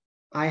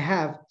 I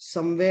have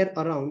somewhere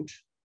around,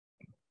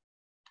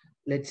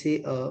 let's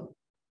say, a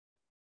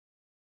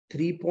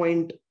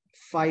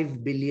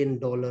 $3.5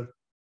 billion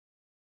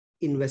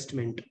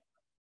investment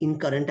in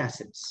current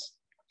assets.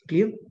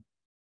 Clear?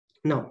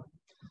 Now,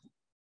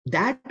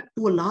 that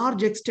to a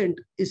large extent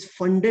is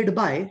funded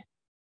by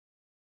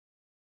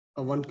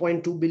a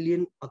 1.2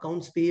 billion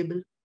accounts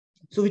payable.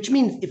 So which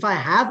means if I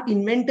have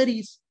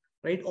inventories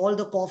right? All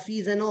the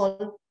coffees and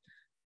all.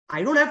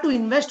 I don't have to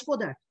invest for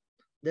that.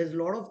 There's a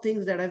lot of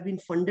things that have been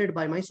funded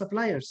by my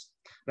suppliers,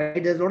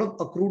 right? There's a lot of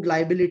accrued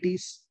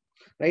liabilities,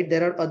 right?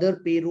 There are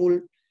other payroll.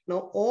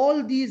 Now,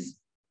 all these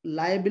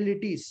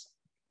liabilities,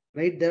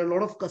 right? There are a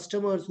lot of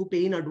customers who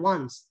pay in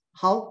advance.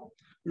 How?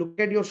 Look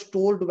at your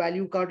stored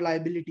value card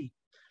liability.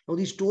 Now,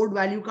 the stored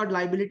value card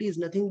liability is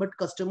nothing but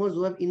customers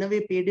who have in a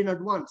way paid in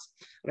advance,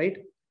 right?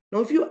 Now,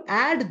 if you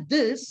add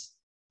this,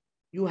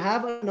 you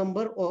have a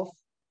number of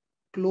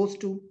close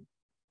to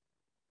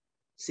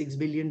 $6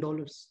 billion.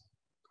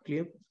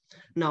 Clear?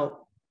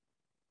 Now,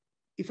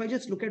 if I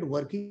just look at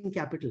working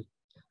capital,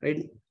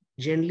 right?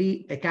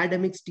 Generally,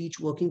 academics teach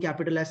working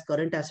capital as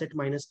current asset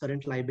minus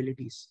current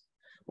liabilities.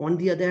 On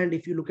the other hand,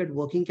 if you look at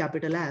working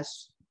capital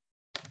as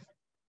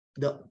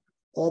the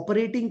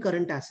operating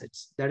current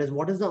assets, that is,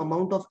 what is the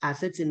amount of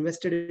assets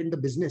invested in the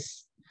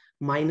business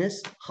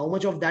minus how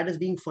much of that is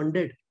being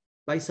funded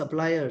by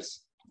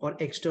suppliers or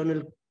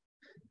external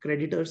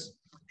creditors,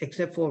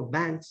 except for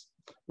banks,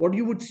 what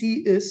you would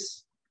see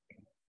is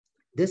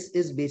this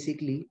is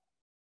basically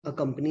a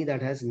company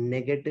that has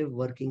negative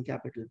working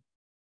capital.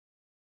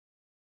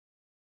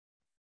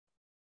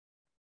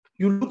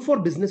 You look for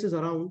businesses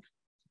around,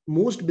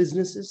 most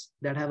businesses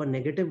that have a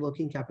negative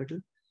working capital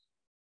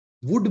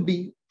would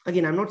be,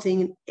 again, I'm not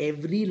saying in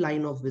every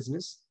line of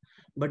business,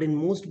 but in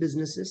most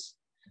businesses,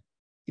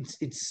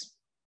 it's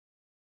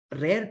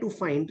rare to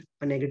find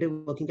a negative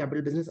working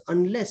capital business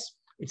unless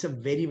it's a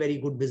very, very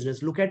good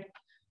business. Look at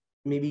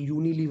maybe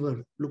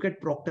Unilever, look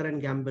at Procter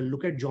and Gamble,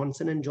 look at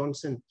Johnson &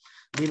 Johnson.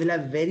 They will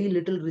have very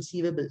little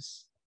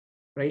receivables,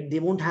 right? They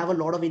won't have a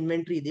lot of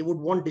inventory. They would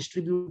want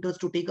distributors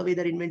to take away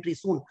their inventory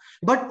soon.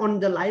 But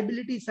on the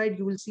liability side,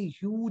 you will see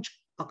huge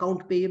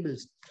account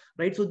payables,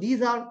 right? So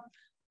these are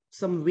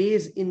some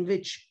ways in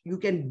which you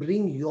can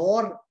bring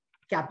your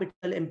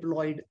capital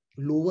employed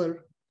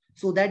lower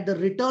so that the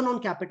return on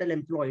capital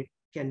employed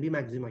can be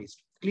maximized.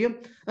 Clear?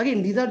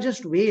 Again, these are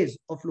just ways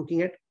of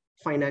looking at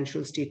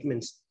financial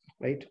statements,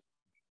 right?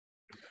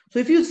 So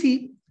if you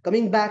see,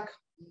 coming back,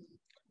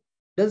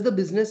 does the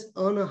business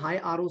earn a high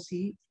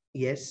ROC?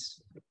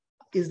 Yes.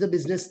 Is the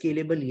business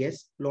scalable?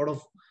 Yes. There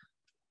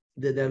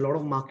are a lot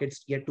of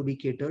markets yet to be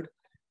catered.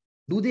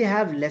 Do they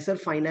have lesser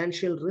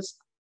financial risk?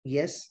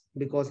 Yes,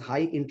 because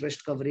high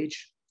interest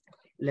coverage,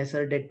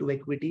 lesser debt to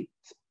equity,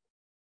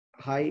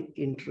 high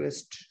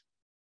interest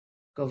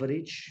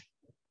coverage,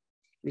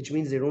 which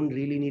means they don't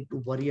really need to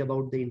worry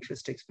about the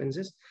interest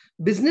expenses.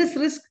 Business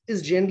risk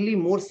is generally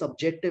more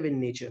subjective in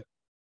nature.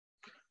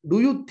 Do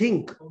you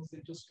think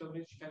interest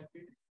coverage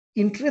calculated?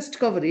 Interest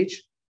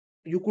coverage,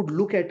 you could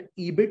look at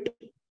EBIT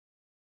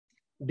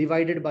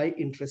divided by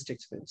interest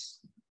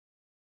expense.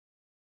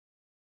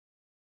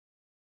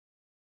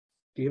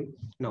 Okay.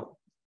 Now,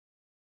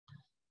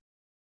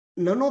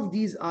 none of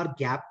these are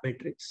GAAP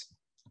metrics.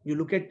 You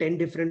look at 10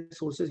 different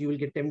sources, you will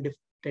get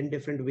 10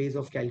 different ways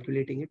of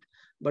calculating it.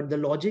 But the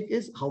logic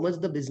is how much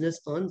the business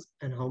earns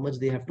and how much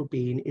they have to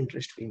pay in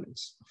interest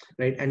payments,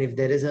 right? And if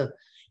there is a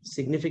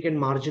significant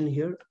margin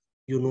here,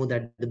 you know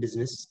that the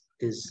business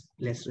is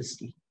less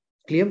risky.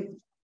 Clear?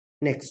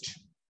 Next.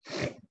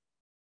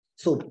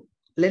 So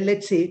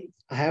let's say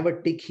I have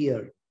a tick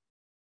here,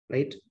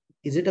 right?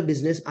 Is it a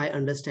business I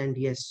understand?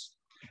 Yes.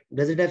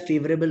 Does it have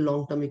favorable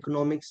long-term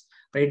economics,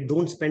 right?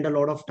 Don't spend a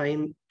lot of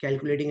time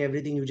calculating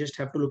everything. You just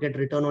have to look at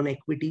return on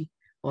equity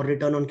or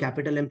return on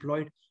capital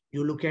employed.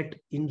 You look at,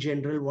 in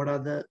general, what are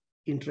the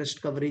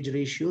interest coverage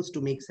ratios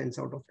to make sense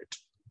out of it.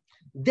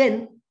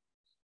 Then,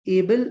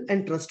 able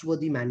and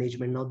trustworthy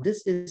management. Now,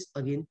 this is,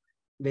 again,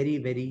 very,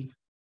 very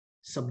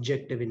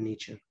subjective in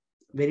nature.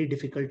 Very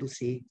difficult to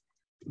say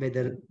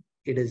whether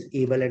it is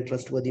able and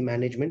trustworthy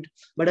management.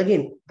 But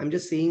again, I'm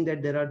just saying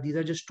that these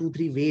are just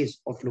 2-3 ways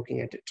of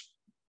looking at it.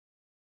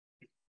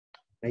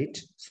 Right?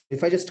 So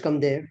if I just come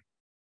there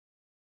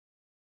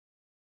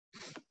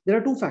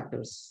are 2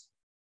 factors: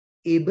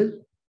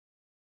 able,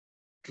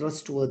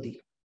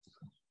 trustworthy.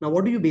 Now,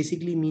 what do you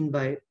basically mean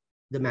by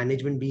the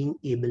management being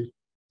able?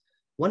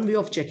 One way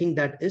of checking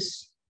that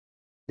is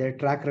their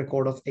track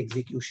record of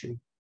execution.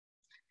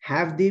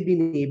 Have they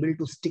been able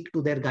to stick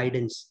to their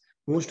guidance?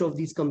 Most of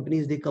these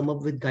companies, they come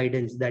up with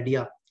guidance that,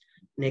 yeah,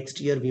 next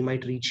year we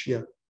might reach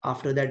here.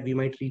 After that, we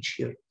might reach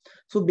here.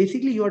 So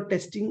basically, you are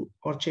testing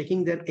or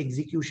checking their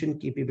execution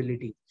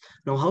capability.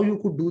 Now, how you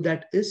could do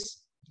that is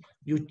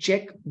you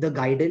check the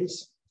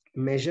guidance,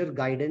 measure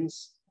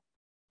guidance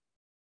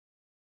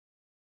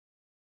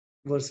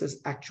versus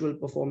actual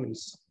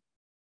performance,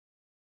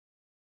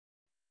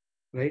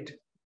 right?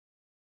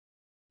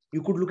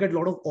 You could look at a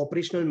lot of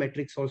operational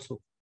metrics also.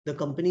 The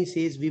company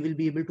says we will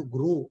be able to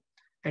grow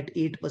at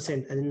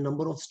 8%, and the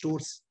number of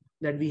stores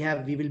that we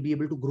have, we will be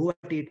able to grow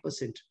at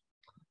 8%.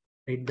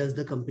 Right? Does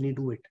the company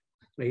do it?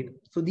 Right?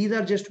 So these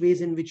are just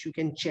ways in which you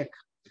can check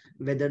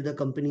whether the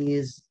company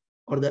is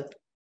or the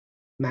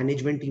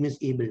management team is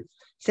able.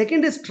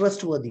 Second is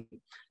trustworthy.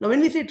 Now, when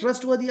we say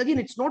trustworthy, again,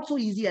 it's not so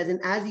easy as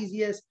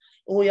easy as,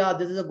 oh yeah,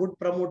 this is a good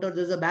promoter,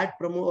 this is a bad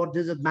promoter, or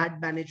this is a bad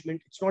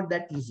management. It's not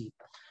that easy.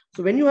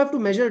 So when you have to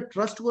measure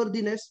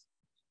trustworthiness,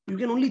 you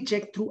can only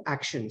check through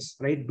actions,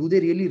 right? Do they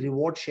really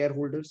reward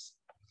shareholders,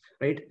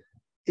 right?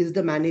 Is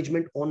the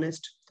management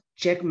honest?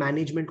 Check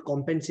management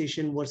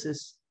compensation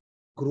versus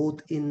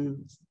growth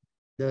in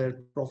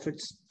the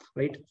profits,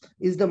 right?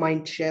 Is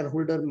the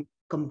shareholder,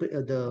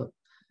 the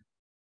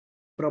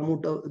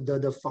promoter,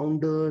 the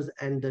founders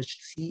and the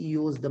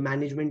CEOs, the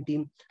management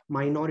team,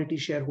 minority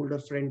shareholder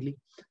friendly,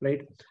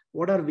 right?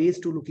 What are ways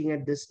to looking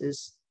at this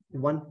is,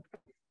 one,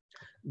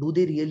 do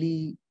they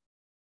really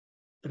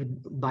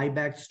buy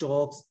back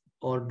stocks,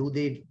 or do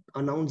they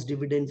announce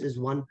dividends is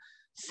one.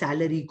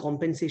 Salary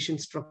compensation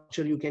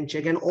structure you can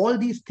check, and all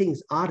these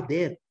things are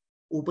there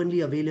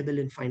openly available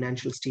in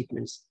financial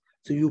statements.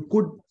 So you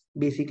could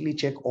basically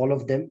check all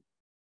of them.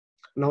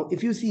 Now,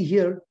 if you see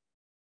here,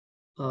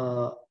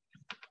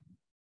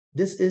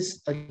 this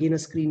is again a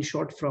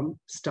screenshot from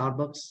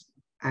Starbucks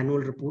annual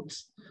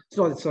reports.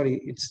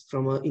 Sorry, it's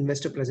from an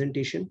investor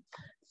presentation.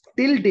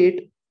 Till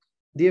date,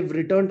 they have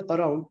returned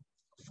around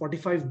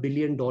 $45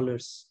 billion,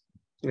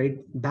 right,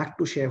 back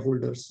to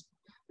shareholders,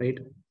 right?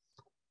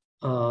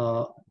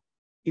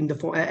 In the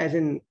form, as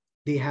in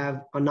they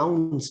have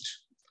announced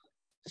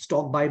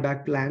stock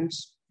buyback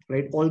plans,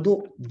 right?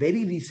 Although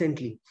very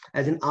recently,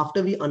 as in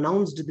after we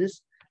announced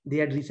this, they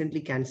had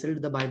recently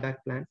cancelled the buyback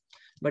plan.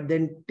 But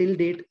then till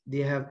date, they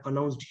have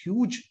announced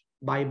huge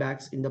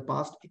buybacks in the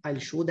past. I'll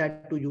show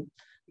that to you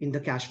in the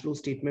cash flow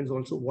statements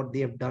also, what they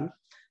have done.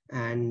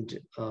 And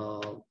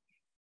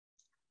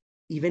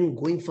even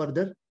going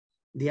further,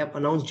 they have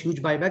announced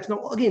huge buybacks.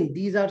 Now, again,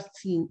 these are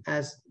seen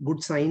as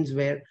good signs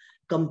where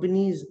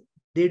companies,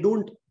 they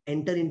don't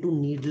enter into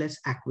needless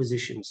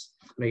acquisitions,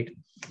 right?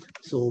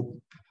 So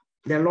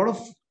there are a lot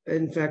of,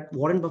 in fact,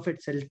 Warren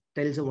Buffett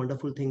tells a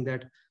wonderful thing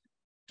that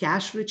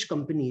cash-rich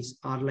companies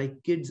are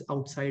like kids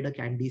outside a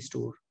candy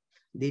store.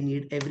 They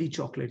need every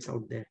chocolates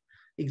out there.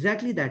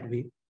 Exactly that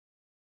way.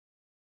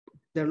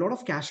 There are a lot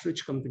of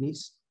cash-rich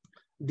companies.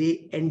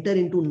 They enter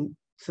into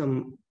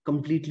some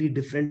completely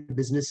different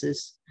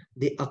businesses.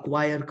 They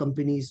acquire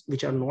companies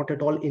which are not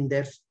at all in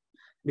their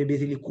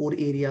basically core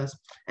areas.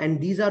 And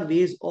these are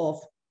ways of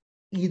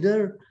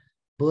either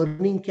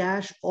burning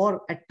cash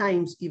or at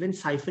times even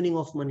siphoning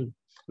of money,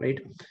 right?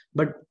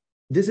 But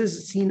this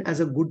is seen as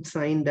a good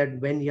sign that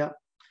when,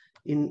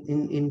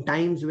 in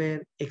times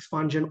where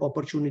expansion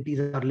opportunities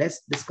are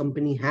less, this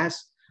company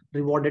has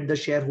rewarded the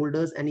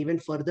shareholders. And even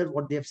further,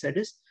 what they have said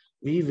is,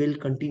 we will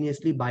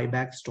continuously buy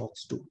back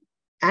stocks too.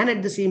 And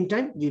at the same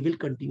time, we will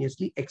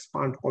continuously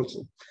expand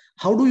also.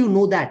 How do you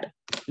know that?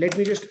 Let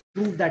me just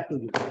prove that to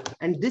you.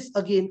 And this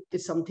again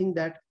is something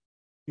that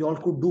you all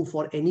could do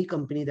for any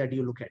company that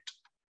you look at.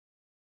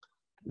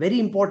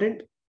 Very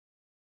important.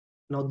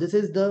 Now, this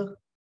is the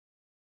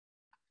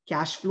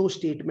cash flow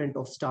statement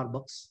of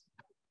Starbucks,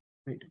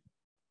 right?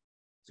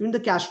 So in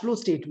the cash flow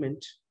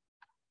statement,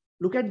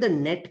 look at the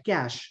net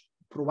cash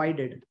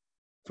provided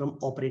from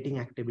operating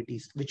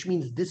activities, which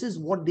means this is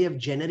what they have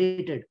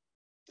generated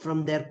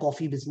from their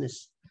coffee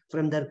business,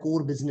 from their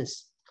core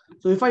business.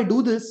 So if I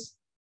do this,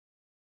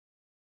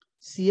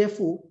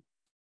 CFO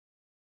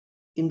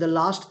in the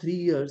last 3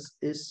 years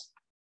is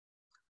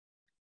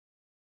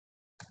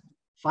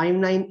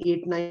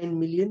 5989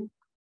 million,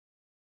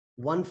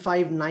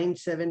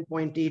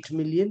 1597.8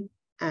 million,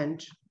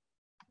 and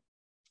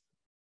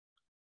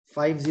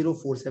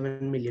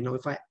 5047 million. Now,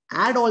 if I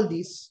add all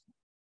these,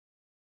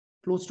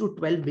 close to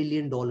 $12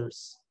 billion.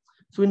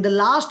 So in the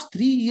last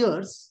 3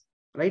 years,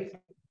 right,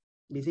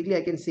 basically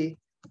I can say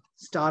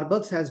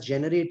Starbucks has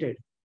generated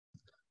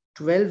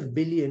 12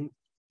 billion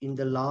in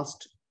the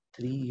last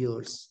 3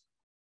 years,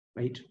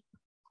 right?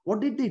 What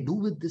did they do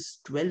with this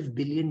 $12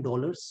 billion?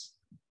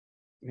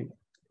 Right?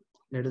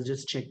 Let us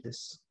just check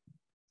this.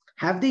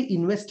 Have they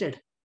invested,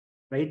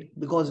 right?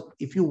 Because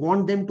if you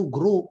want them to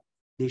grow,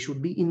 they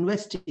should be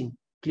investing.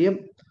 Clear?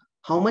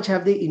 How much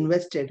have they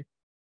invested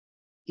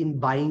in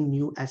buying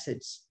new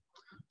assets?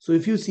 So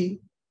if you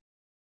see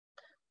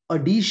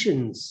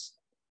additions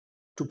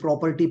to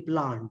property,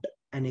 plant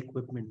and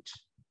equipment.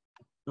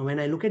 Now, when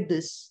I look at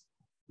this,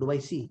 do I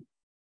see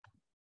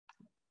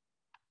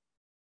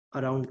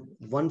around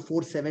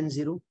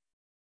 1470,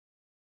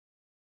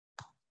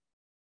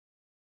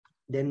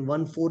 then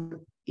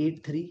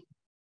 1483,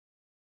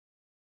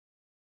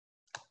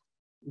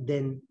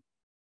 then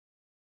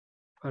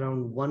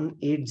around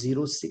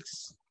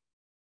 1806.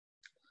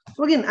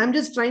 So again, I'm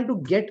just trying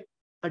to get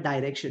a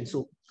direction.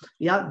 So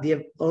yeah, they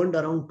have earned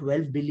around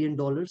 $12 billion.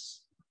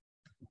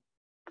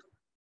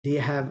 They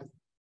have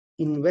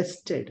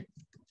invested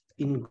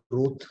in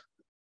growth,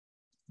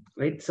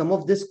 right? Some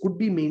of this could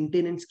be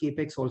maintenance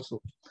capex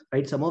also,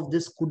 right? Some of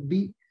this could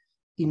be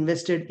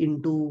invested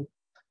into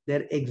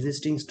their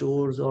existing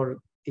stores, or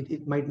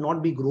it might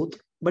not be growth,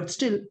 but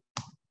still,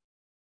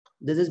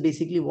 this is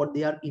basically what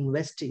they are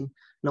investing.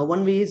 Now,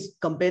 one way is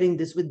comparing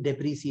this with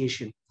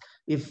depreciation.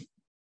 If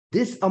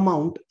this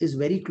amount is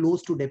very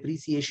close to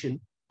depreciation,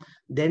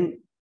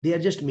 then they are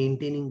just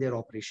maintaining their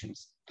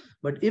operations.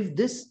 But if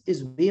this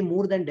is way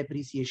more than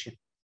depreciation,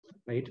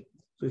 right?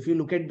 So if you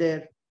look at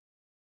their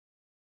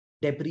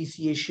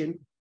depreciation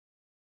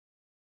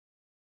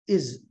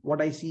is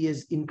what I see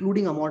is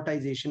including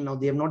amortization. Now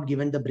they have not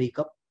given the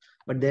breakup,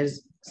 but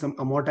there's some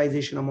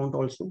amortization amount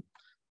also,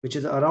 which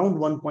is around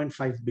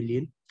 1.5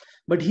 billion.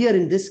 But here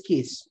in this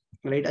case,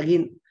 right,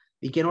 again,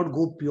 we cannot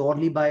go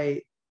purely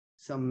by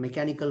some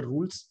mechanical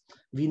rules.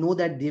 We know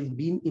that they've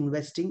been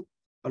investing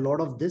a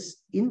lot of this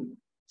in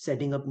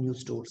setting up new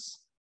stores.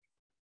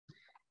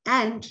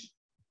 And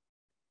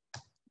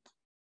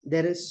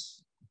there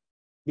is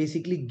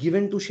basically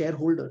given to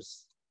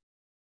shareholders.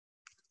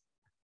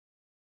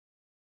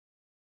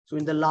 So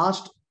in the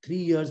last 3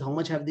 years, how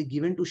much have they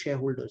given to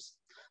shareholders?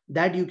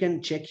 That you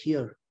can check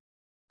here.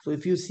 So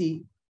if you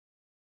see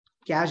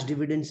cash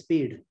dividends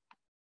paid,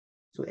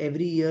 so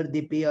every year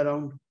they pay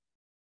around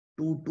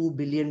 $2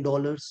 billion.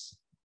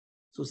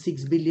 So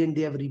 6 billion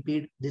they have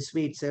repaid this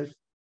way itself.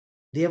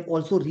 They have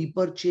also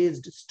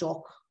repurchased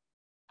stock,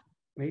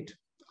 right?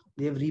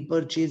 They have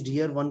repurchased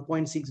here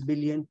 1.6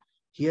 billion.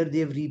 Here they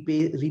have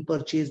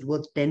repurchased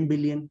worth 10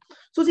 billion.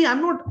 So see,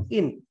 I'm not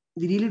in.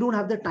 We really don't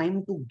have the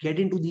time to get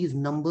into these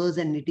numbers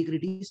and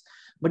nitty-gritties.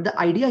 But the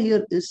idea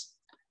here is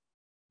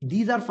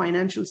these are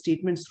financial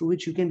statements through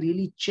which you can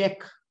really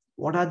check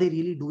what are they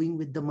really doing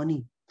with the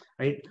money,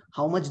 right?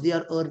 How much they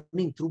are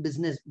earning through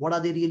business. What are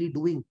they really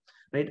doing,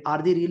 right?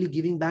 Are they really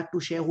giving back to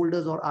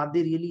shareholders, or are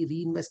they really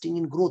reinvesting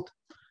in growth?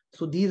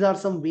 So these are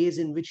some ways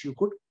in which you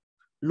could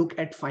look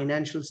at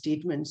financial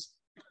statements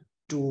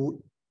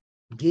to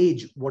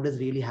gauge what is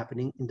really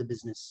happening in the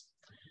business.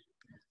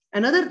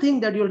 Another thing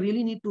that you'll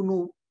really need to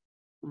know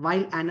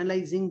while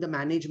analyzing the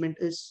management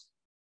is,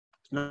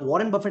 now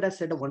Warren Buffett has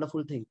said a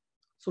wonderful thing.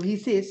 So he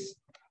says,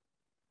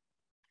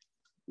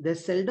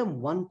 there's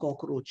seldom one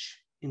cockroach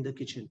in the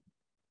kitchen.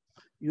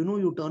 You know,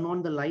 you turn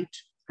on the light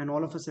and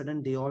all of a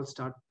sudden they all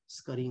start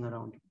scurrying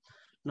around.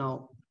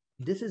 Now,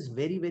 this is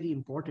very, very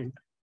important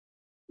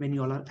when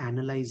you all are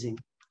analyzing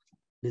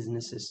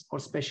businesses, or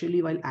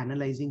especially while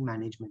analyzing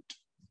management,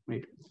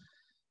 right?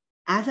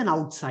 As an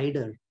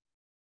outsider,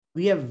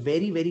 we have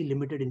very, very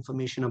limited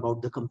information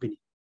about the company,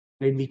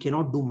 right? We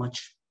cannot do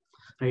much,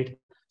 right?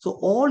 So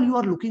all you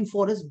are looking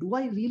for is, do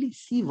I really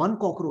see one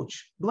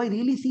cockroach? Do I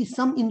really see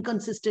some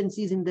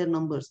inconsistencies in their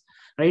numbers,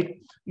 right?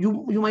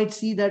 You might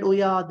see that, oh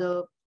yeah,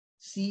 the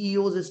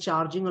CEOs is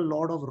charging a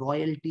lot of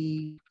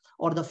royalty,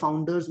 or the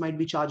founders might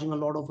be charging a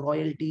lot of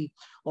royalty,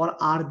 or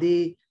are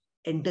they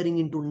entering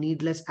into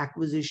needless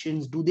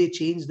acquisitions? Do they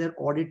change their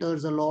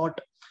auditors a lot,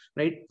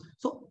 right?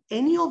 So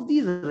any of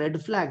these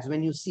red flags,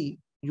 when you see,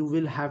 you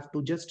will have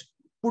to just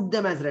put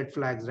them as red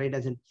flags, right?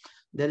 As in,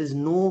 there is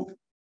no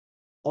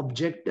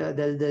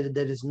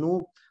there is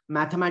no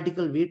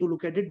mathematical way to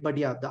look at it. But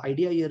yeah, the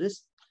idea here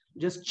is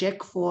just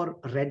check for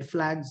red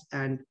flags,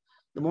 and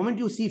the moment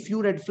you see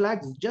few red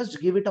flags, just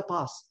give it a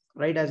pass,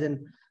 right? As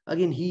in,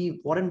 again,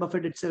 Warren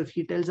Buffett itself,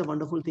 he tells a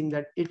wonderful thing,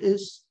 that it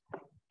is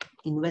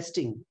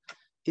investing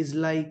is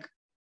like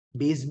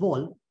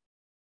baseball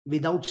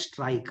without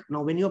strike.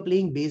 Now, when you're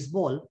playing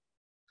baseball,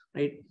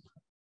 right,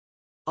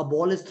 a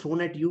ball is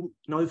thrown at you.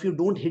 Now, if you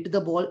don't hit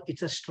the ball,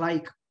 it's a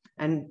strike.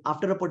 And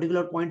after a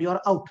particular point,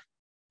 you're out,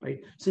 right?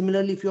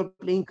 Similarly, if you're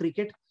playing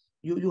cricket,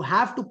 you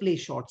have to play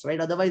shots,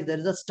 right? Otherwise, there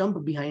is a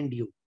stump behind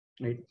you,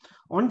 right?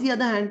 On the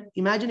other hand,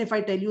 imagine if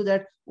I tell you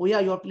that, oh yeah,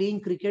 you're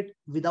playing cricket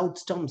without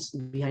stumps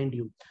behind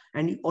you,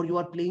 or you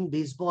are playing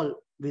baseball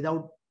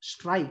without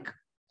strike,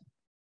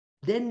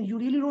 then you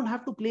really don't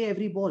have to play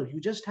every ball.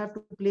 You just have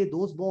to play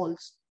those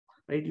balls,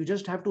 right? You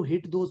just have to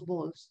hit those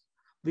balls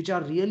which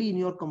are really in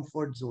your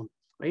comfort zone,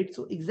 right?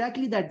 So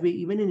exactly that way,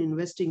 even in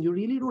investing, you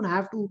really don't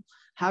have to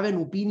have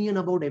an opinion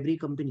about every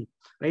company,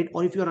 right?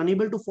 Or if you're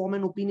unable to form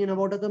an opinion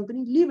about a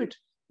company, leave it.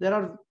 There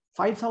are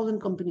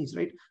 5,000 companies,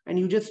 right? And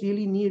you just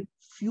really need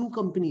few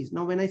companies.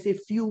 Now, when I say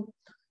few,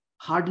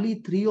 hardly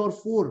 3 or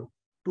 4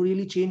 to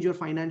really change your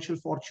financial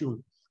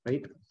fortune,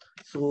 right?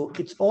 So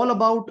it's all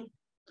about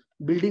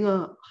building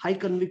a high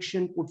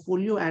conviction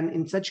portfolio. And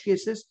in such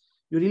cases,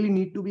 you really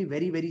need to be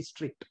very, very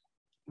strict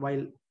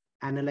while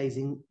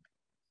analyzing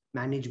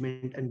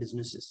management and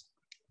businesses.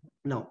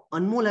 Now,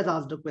 Anmol has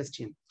asked a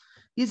question.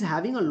 Is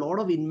having a lot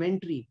of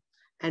inventory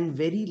and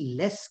very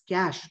less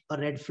cash a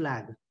red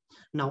flag?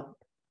 Now,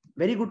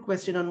 very good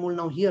question, Anmol.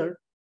 Now here,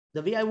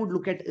 the way I would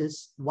look at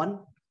is, one,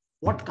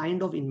 what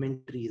kind of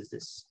inventory is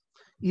this?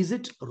 Is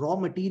it raw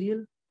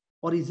material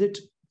or is it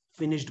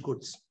finished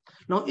goods?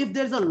 Now, if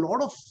there's a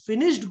lot of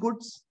finished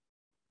goods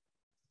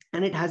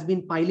and it has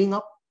been piling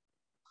up,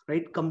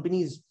 right?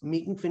 Companies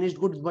making finished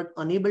goods but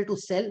unable to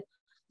sell,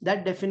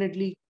 that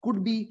definitely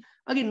could be,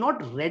 again,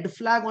 not red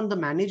flag on the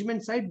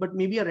management side, but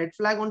maybe a red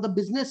flag on the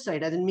business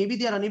side, as in maybe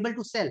they are unable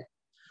to sell.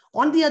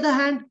 On the other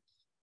hand,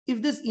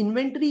 if this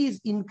inventory is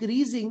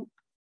increasing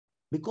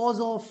because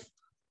of,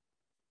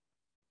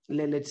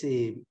 let's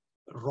say,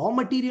 raw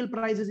material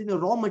prices,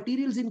 raw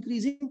materials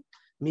increasing,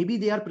 maybe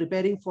they are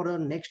preparing for a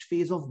next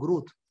phase of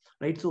growth,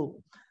 right?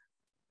 So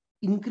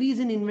increase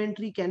in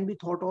inventory can be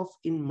thought of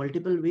in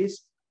multiple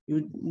ways.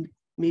 You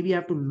maybe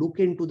have to look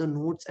into the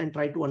notes and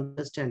try to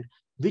understand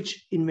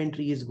which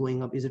inventory is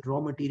going up. Is it raw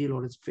material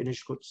or is it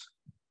finished goods?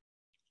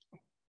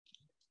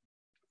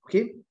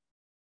 Okay.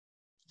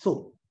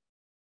 So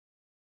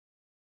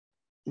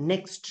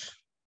Next,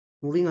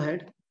 moving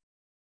ahead,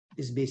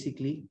 is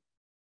basically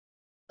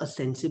a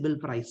sensible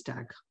price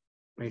tag,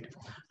 right?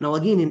 Now,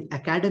 again, in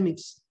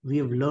academics, we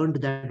have learned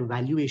that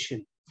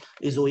valuation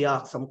is, oh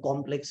yeah, some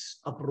complex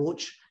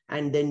approach.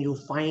 And then you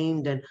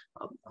find and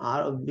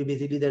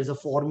basically there's a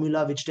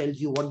formula which tells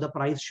you what the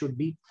price should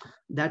be.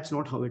 That's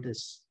not how it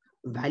is.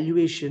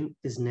 Valuation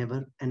is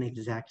never an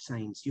exact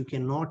science. You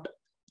cannot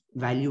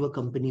value a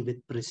company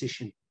with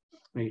precision,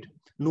 right?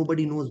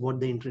 Nobody knows what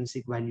the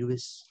intrinsic value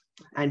is.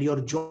 And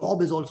your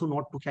job is also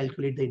not to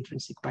calculate the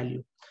intrinsic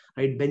value,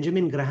 right?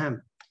 Benjamin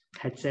Graham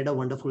had said a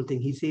wonderful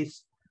thing. He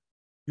says,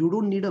 you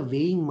don't need a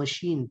weighing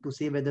machine to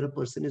say whether a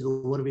person is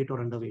overweight or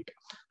underweight,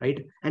 right?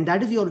 And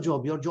that is your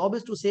job. Your job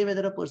is to say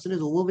whether a person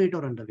is overweight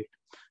or underweight.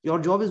 Your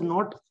job is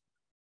not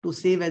to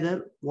say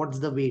whether what's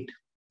the weight.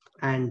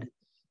 And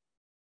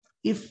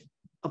if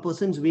a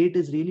person's weight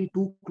is really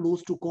too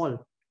close to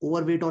call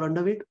overweight or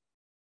underweight,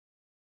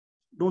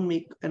 don't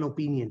make an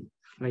opinion,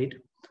 right?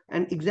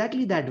 And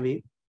exactly that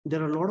way,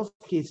 there are a lot of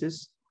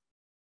cases.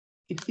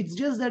 It's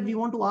just that we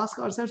want to ask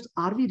ourselves,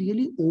 are we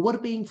really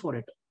overpaying for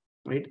it,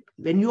 right?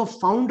 When you have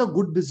found a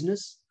good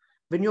business,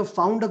 when you have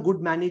found a good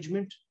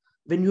management,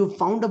 when you have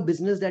found a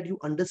business that you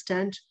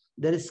understand,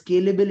 there is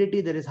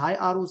scalability, there is high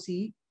ROC,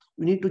 you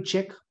need to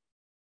check,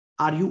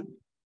 are you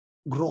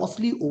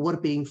grossly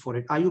overpaying for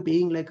it? Are you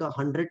paying like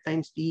 100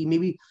 times PE?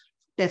 Maybe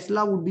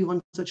Tesla would be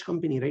one such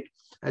company, right?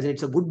 As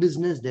it's a good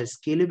business, there's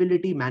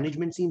scalability,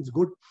 management seems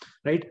good,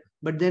 right?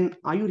 But then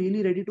are you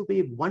really ready to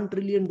pay $1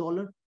 trillion,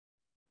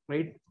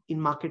 right,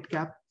 in market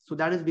cap? So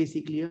that is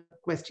basically a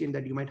question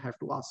that you might have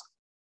to ask.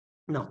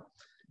 Now,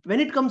 when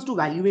it comes to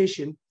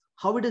valuation,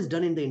 how it is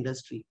done in the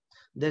industry,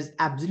 there's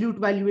absolute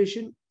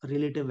valuation,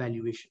 relative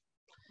valuation.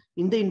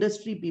 In the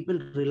industry, people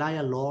rely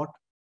a lot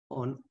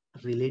on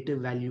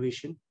relative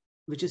valuation,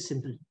 which is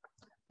simple.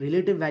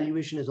 Relative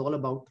valuation is all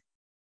about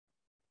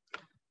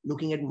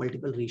looking at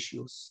multiple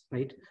ratios,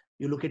 right?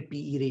 You look at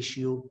PE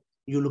ratio,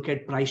 you look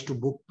at price to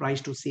book,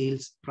 price to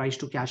sales, price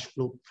to cash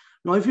flow.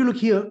 Now, if you look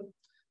here,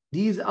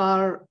 these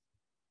are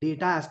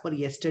data as per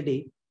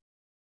yesterday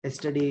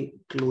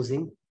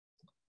closing.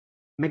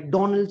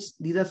 McDonald's,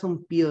 these are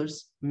some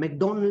peers.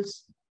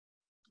 McDonald's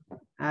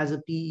has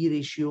a PE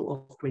ratio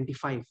of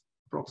 25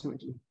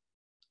 approximately.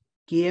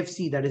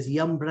 KFC, that is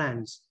Yum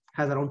Brands,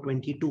 has around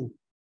 22.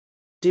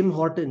 Tim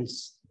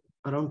Hortons,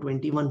 around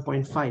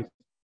 21.5.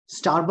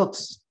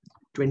 Starbucks,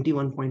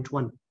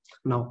 21.1.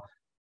 Now,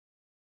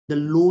 the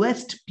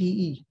lowest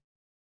PE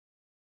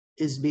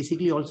is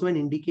basically also an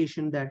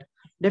indication that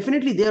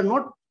definitely they are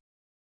not,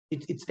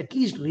 it's at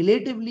least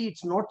relatively,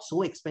 it's not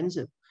so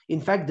expensive.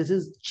 In fact, this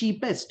is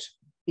cheapest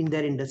in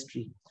their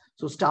industry.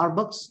 So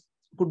Starbucks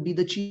could be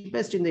the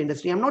cheapest in the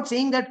industry. I'm not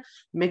saying that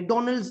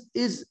McDonald's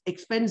is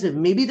expensive.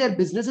 Maybe their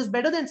business is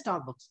better than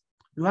Starbucks.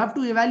 You have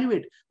to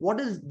evaluate what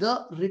is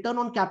the return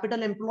on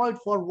capital employed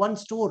for one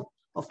store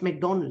of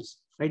McDonald's,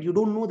 right? You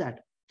don't know that.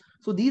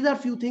 So these are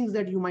few things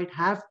that you might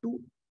have to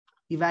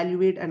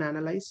evaluate and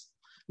analyze.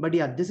 But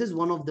yeah, this is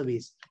one of the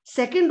ways.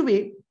 Second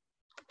way,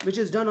 which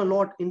is done a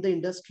lot in the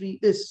industry,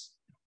 is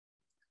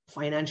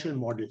financial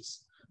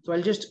models. So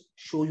I'll just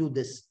show you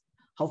this,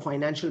 how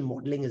financial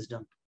modeling is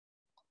done.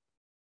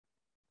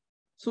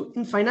 So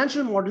in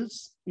financial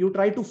models, you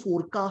try to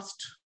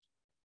forecast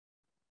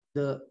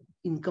the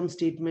income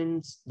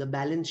statements, the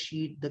balance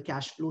sheet, the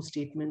cash flow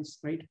statements,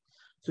 right?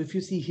 So if you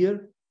see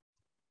here,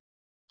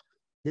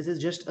 this is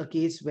just a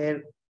case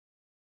where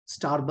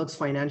Starbucks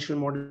financial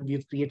model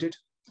we've created,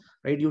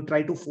 right? You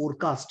try to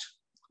forecast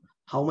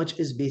how much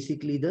is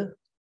basically the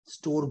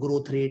store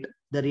growth rate,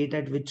 the rate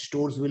at which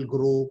stores will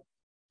grow,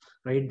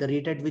 right? The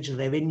rate at which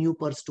revenue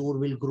per store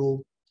will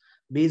grow.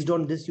 Based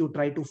on this, you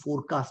try to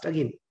forecast.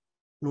 Again,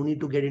 no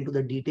need to get into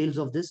the details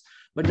of this,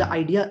 but the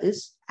idea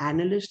is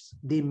analysts,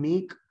 they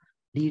make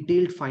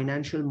detailed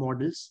financial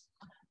models.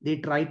 They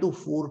try to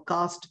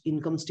forecast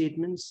income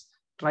statements,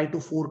 try to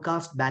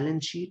forecast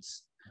balance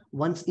sheets.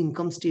 Once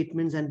income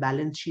statements and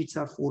balance sheets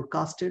are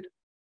forecasted,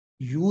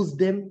 use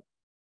them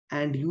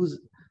and use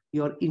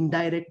your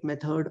indirect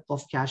method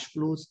of cash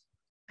flows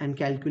and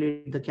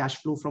calculate the cash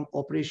flow from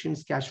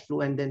operations cash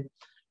flow, and then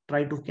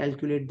try to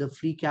calculate the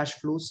free cash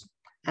flows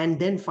and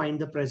then find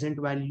the present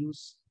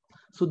values.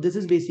 So this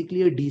is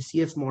basically a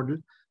DCF model,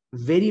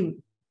 very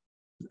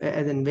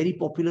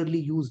popularly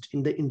used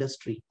in the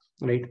industry,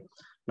 right?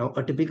 Now,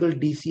 a typical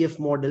DCF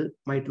model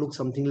might look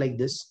something like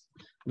this,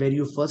 where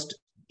you first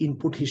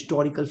input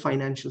historical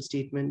financial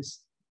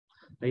statements,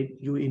 right?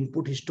 You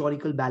input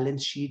historical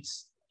balance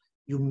sheets,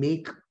 you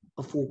make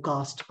a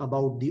forecast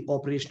about the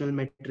operational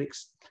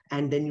metrics,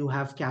 and then you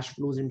have cash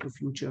flows into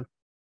future,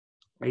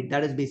 right?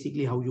 That is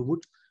basically how you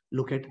would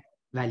look at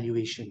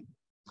valuation.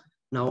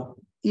 Now,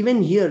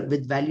 even here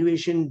with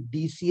valuation,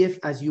 DCF,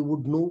 as you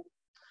would know,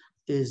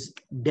 is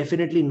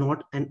definitely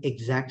not an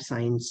exact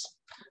science.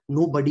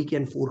 Nobody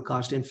can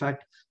forecast. In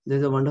fact,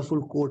 there's a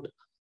wonderful quote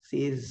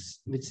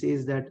which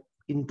says that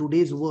in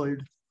today's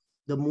world,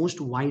 the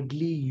most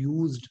widely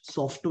used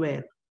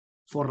software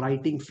for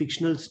writing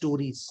fictional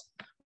stories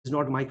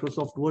not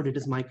Microsoft Word, it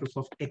is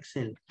Microsoft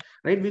Excel,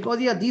 right? Because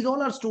yeah, these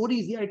all are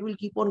stories. Yeah, it will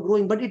keep on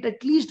growing, but it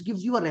at least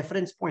gives you a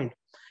reference point.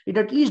 It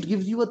at least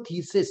gives you a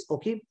thesis.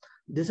 Okay,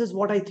 this is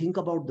what I think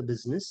about the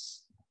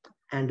business.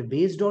 And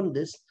based on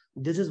this,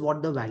 this is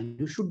what the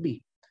value should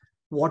be.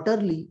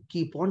 Quarterly,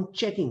 keep on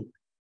checking.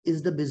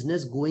 Is the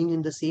business going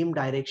in the same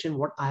direction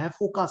what I have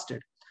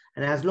forecasted?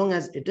 And as long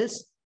as it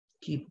is,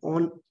 keep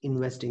on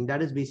investing.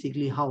 That is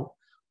basically how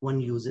one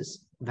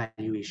uses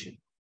valuation,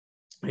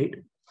 right?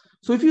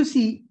 So if you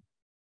see,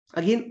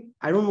 again,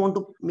 I don't want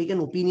to make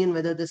an opinion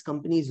whether this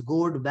company is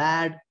good,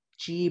 bad,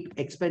 cheap,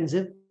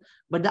 expensive,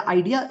 but the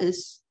idea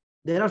is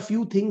there are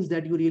few things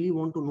that you really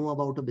want to know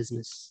about a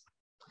business.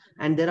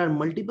 And there are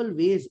multiple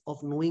ways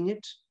of knowing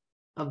it.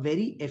 A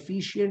very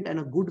efficient and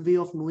a good way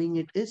of knowing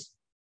it is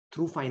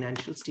through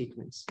financial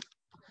statements.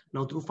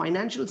 Now, through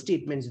financial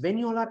statements, when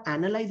you all are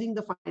analyzing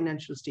the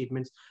financial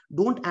statements,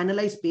 don't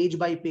analyze page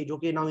by page.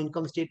 Okay, now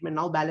income statement,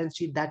 now balance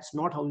sheet. That's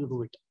not how you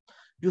do it.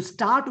 You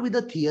start with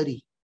a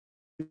theory.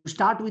 You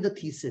start with a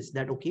thesis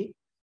that, okay,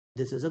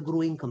 this is a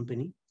growing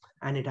company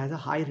and it has a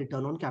high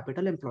return on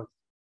capital employed.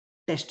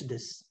 Test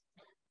this.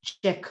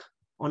 Check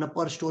on a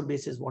per store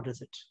basis. What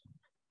is it?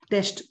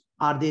 Test,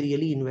 are they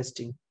really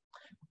investing?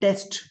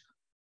 Test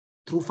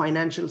through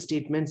financial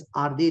statements,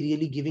 are they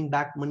really giving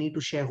back money to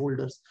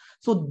shareholders?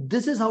 So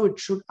this is how it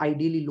should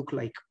ideally look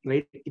like,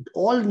 right? It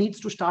all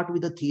needs to start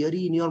with a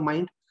theory in your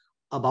mind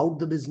about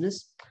the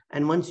business.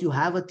 And once you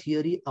have a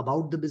theory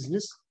about the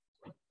business,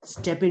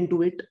 step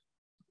into it,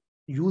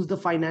 use the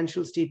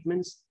financial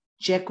statements,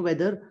 check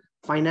whether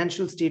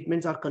financial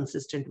statements are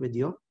consistent with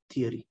your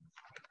theory.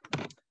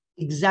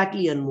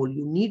 Exactly, Anmol.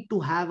 You need to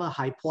have a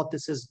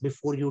hypothesis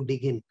before you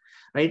dig in,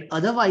 right?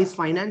 Otherwise,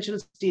 financial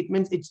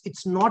statements,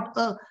 it's not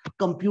a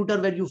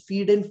computer where you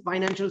feed in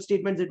financial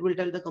statements, it will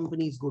tell the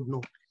company is good.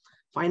 No.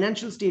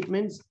 Financial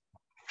statements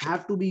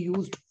have to be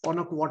used on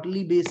a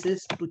quarterly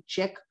basis to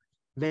check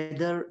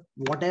whether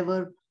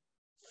whatever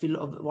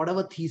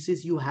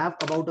thesis you have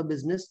about a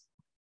business,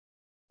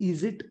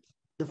 is it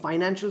the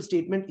financial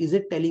statement, is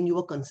it telling you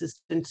a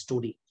consistent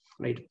story,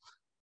 right?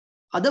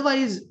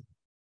 Otherwise,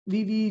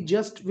 we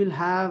just will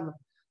have,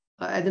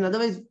 and then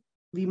otherwise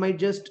we might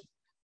just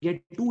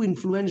get too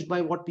influenced by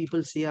what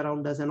people say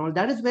around us and all.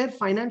 That is where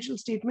financial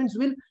statements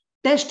will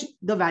test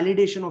the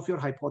validation of your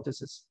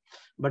hypothesis.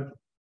 But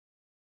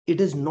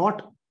it is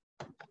not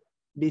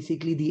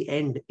basically the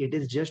end. It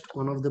is just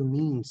one of the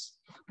means,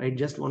 right?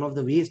 Just one of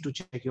the ways to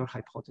check your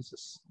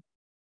hypothesis.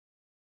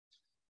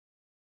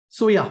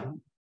 So yeah,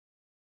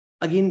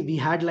 again, we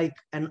had like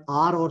an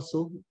hour or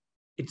so.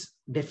 It's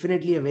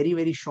definitely a very,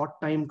 very short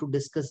time to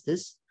discuss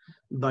this,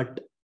 but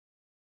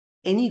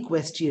any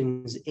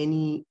questions,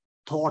 any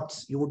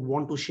thoughts you would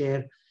want to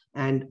share?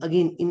 And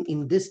again,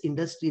 in this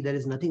industry, there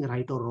is nothing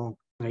right or wrong,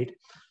 right?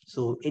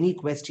 So any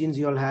questions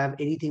you all have,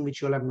 anything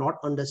which you all have not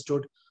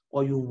understood,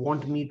 or you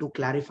want me to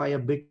clarify a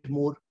bit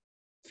more,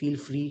 feel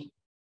free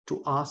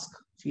to ask,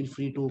 feel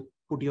free to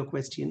put your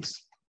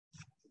questions.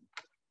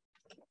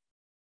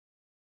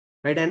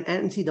 Right,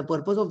 and see, the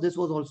purpose of this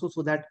was also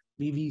so that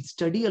we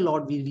study a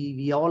lot.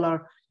 We all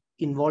are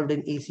involved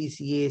in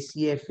ACCA,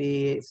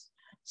 CFA,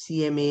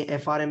 CMA,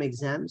 FRM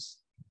exams.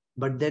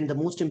 But then the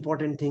most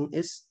important thing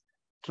is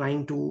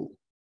trying to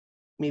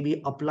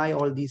maybe apply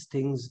all these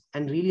things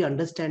and really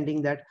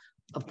understanding that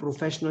a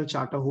professional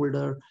charter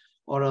holder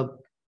or a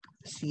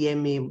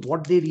CMA,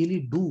 what they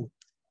really do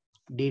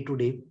day to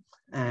day,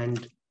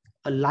 and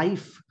a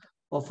life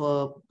of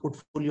a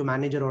portfolio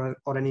manager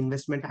or an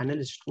investment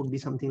analyst would be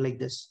something like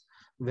this,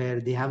 where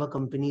they have a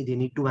company, they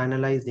need to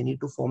analyze, they need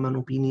to form an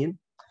opinion,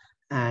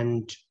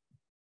 and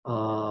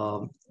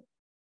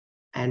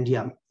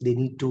yeah, they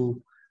need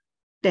to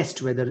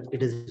test whether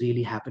it is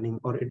really happening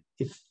or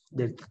if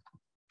the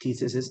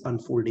thesis is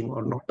unfolding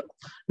or not.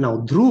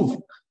 Now,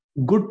 Dhruv,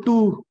 good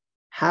to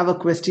have a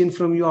question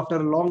from you after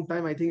a long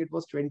time. I think it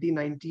was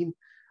 2019,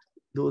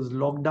 those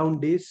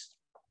lockdown days.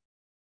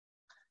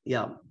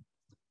 Yeah.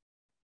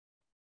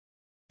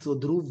 So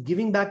Dhruv,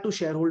 giving back to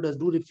shareholders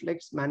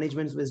reflects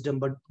management's wisdom,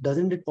 but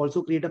doesn't it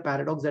also create a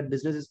paradox that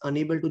business is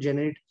unable to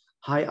generate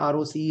high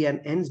ROCE and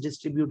ends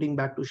distributing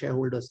back to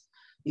shareholders?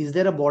 Is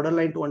there a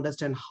borderline to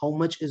understand how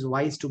much is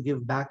wise to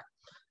give back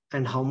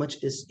and how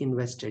much is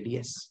invested?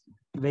 Yes,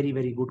 very,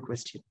 very good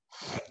question.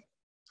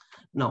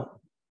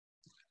 Now,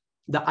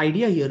 the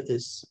idea here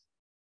is,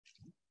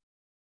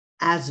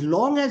 as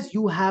long as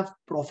you have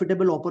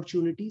profitable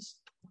opportunities,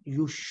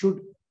 you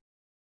should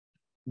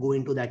go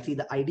into that. See,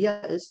 the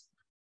idea is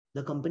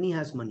the company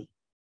has money.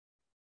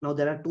 Now,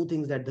 there are two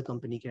things that the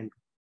company can do.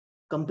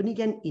 Company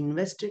can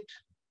invest it,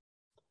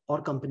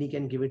 or company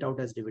can give it out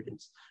as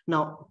dividends.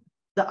 Now,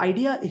 the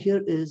idea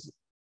here is,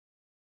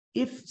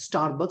 if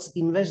Starbucks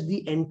invests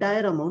the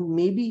entire amount,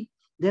 maybe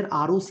their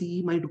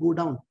ROCE might go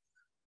down,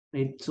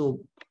 right? So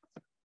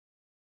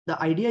the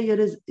idea here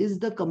is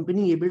the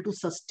company able to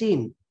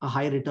sustain a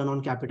high return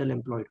on capital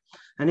employed?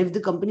 And if the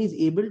company is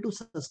able to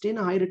sustain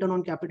a high return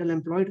on capital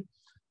employed,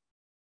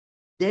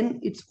 then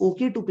it's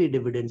okay to pay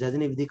dividends, as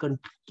in if they can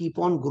keep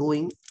on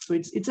growing. So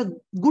it's a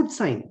good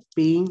sign,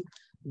 paying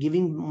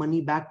giving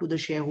money back to the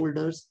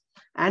shareholders,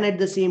 and at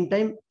the same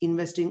time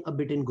investing a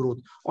bit in growth.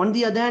 On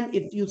the other hand,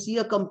 if you see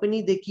a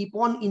company, they keep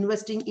on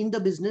investing in the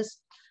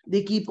business,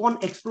 they keep on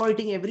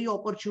exploiting every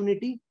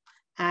opportunity,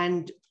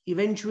 and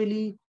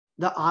eventually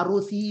the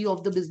ROCE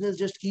of the business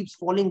just keeps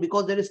falling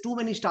because there is too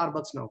many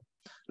Starbucks now,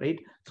 right?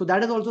 So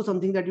that is also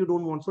something that you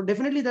don't want. So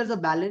definitely there's a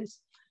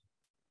balance,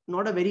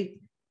 not a very,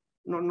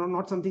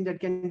 not something that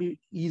can be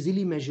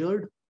easily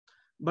measured.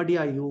 But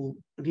yeah, you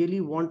really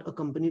want a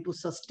company to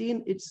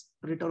sustain its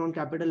return on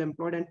capital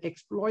employed and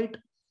exploit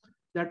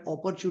that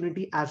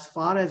opportunity as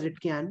far as it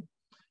can.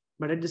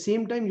 But at the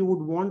same time, you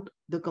would want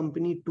the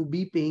company to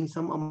be paying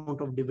some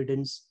amount of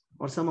dividends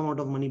or some amount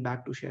of money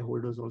back to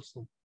shareholders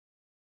also.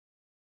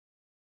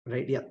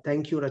 Right? Yeah.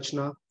 Thank you,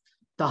 Rachna.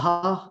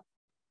 Taha,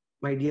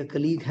 my dear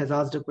colleague, has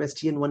asked a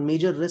question. One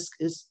major risk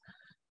is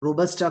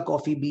Robusta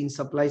coffee bean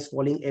supplies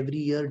falling every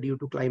year due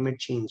to climate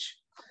change.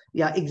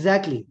 Yeah,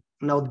 exactly.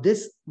 Now,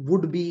 this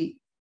would be,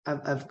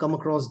 I've come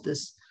across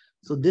this.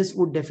 So this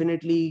would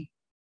definitely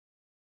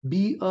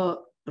be a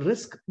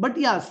risk. But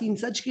yeah, see, in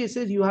such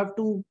cases, you have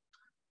to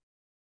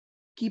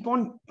keep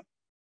on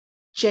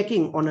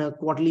checking on a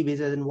quarterly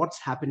basis and what's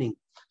happening,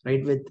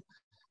 right? With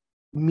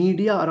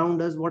media around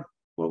us, what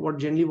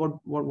generally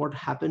what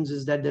happens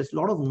is that there's a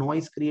lot of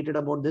noise created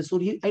about this. So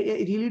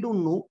I really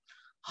don't know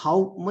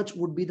how much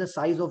would be the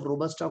size of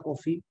Robusta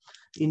coffee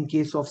in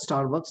case of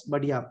Starbucks.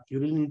 But yeah, you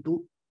really need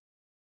to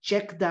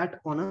check that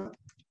on a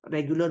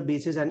regular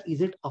basis, and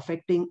is it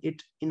affecting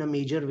it in a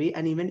major way?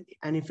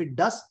 And if it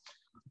does,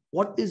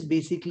 what is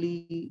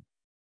basically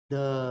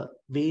the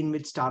way in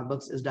which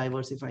Starbucks is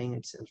diversifying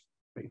itself,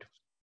 right?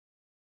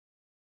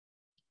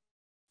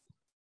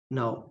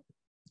 Now,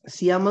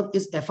 Siamak,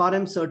 is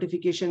FRM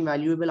certification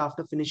valuable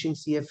after finishing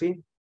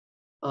CFA?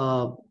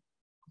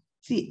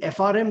 See,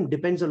 FRM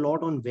depends a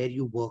lot on where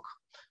you work.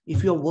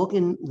 If you're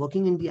working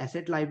in the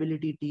asset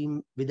liability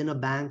team within a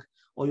bank,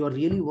 or you're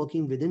really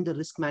working within the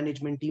risk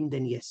management team,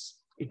 then yes,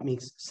 it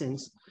makes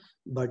sense.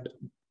 But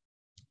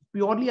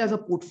purely as a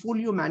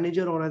portfolio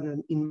manager or as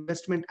an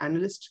investment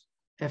analyst,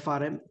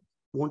 FRM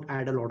won't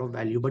add a lot of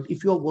value. But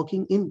if you're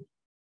working in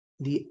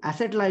the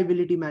asset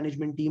liability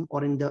management team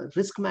or in the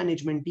risk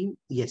management team,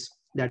 yes,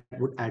 that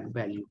would add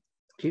value.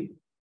 Okay.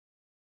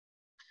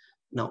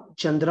 Now,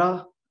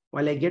 Chandra,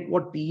 while I get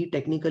what PE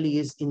technically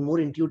is, in more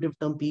intuitive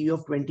term, PE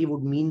of 20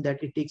 would mean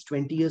that it takes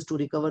 20 years to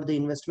recover the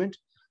investment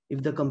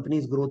if the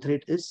company's growth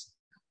rate is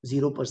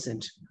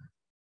 0%.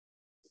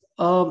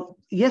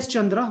 Yes,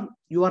 Chandra,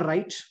 you are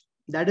right.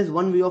 That is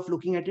one way of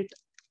looking at it,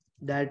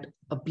 that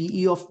a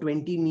PE of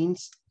 20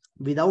 means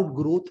without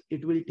growth,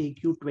 it will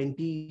take you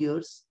 20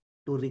 years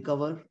to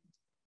recover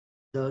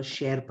the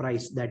share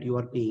price that you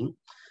are paying.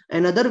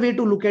 Another way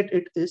to look at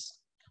it is,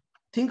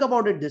 think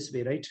about it this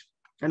way, right?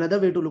 Another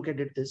way to look at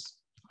it is,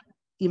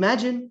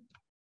 imagine,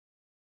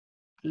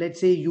 let's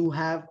say you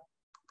have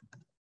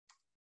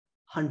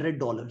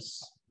 $100.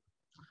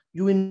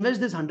 You invest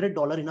this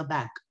 $100 in a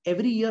bank.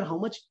 Every year, how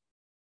much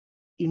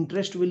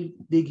interest will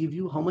they give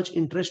you? How much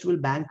interest will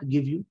bank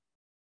give you?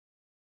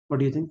 What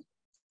do you think?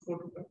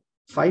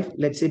 5.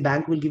 Let's say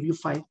bank will give you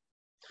 5.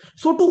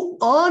 So to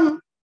earn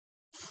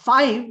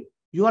 5,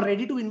 you are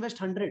ready to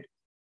invest 100.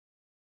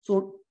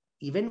 So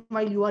even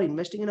while you are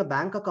investing in a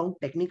bank account,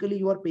 technically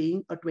you are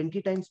paying a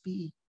 20 times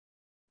PE,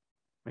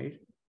 right?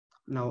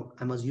 Now,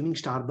 I'm assuming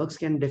Starbucks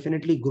can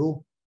definitely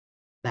grow.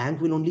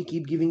 Bank will only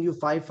keep giving you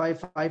 5,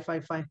 5, 5,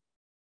 5, 5,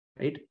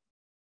 right?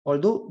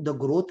 Although the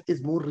growth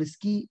is more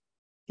risky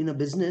in a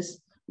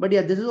business, but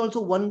yeah, this is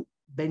also one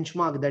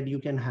benchmark that you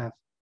can have,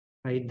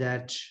 right?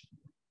 That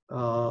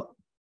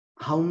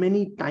how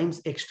many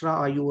times extra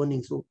are you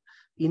earning? So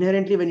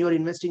inherently, when you're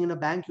investing in a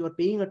bank, you are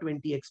paying a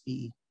 20x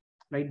PE,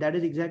 right? That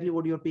is exactly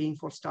what you're paying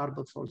for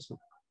Starbucks also.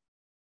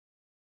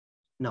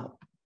 Now,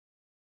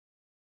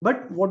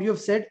 but what you have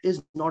said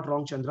is not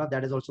wrong, Chandra.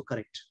 That is also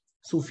correct.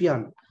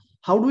 Sufyan,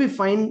 how do we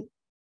find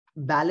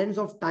balance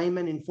of time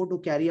and info to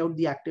carry out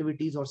the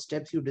activities or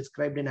steps you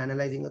described in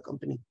analyzing a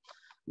company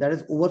that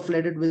is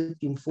overflooded with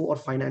info or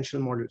financial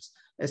models,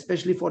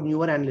 especially for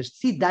newer analysts?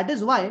 See, that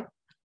is why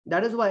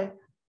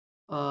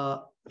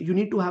you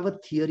need to have a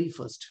theory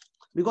first,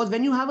 because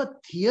when you have a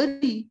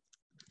theory,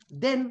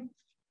 then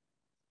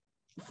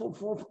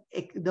for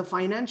the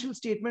financial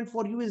statement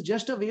for you is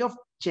just a way of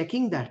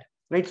checking that,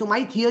 right? So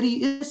my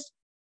theory is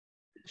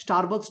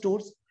Starbucks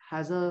stores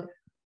has a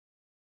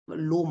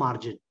low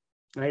margin,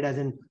 right? As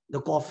in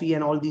the coffee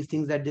and all these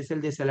things that they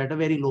sell at a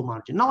very low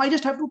margin. Now I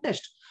just have to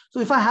test. So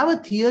if I have a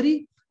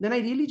theory, then I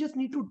really just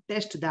need to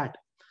test that.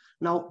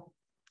 Now,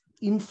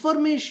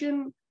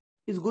 information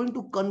is going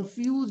to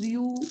confuse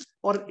you,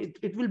 or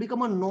it will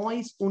become a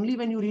noise only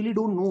when you really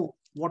don't know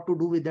what to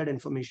do with that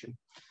information,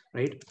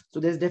 right? So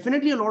there's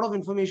definitely a lot of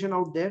information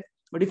out there,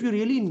 but if you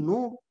really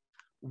know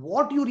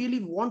what you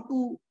really want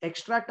to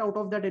extract out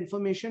of that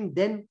information,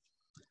 then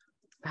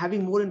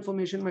having more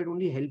information might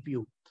only help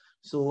you.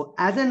 So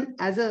as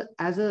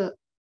a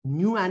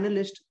new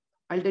analyst,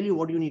 I'll tell you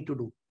what you need to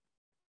do.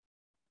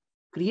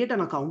 Create an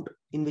account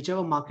in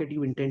whichever market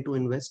you intend to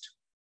invest.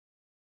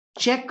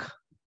 Check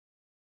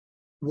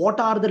what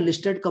are the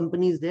listed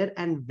companies there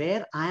and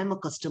where I am a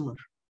customer.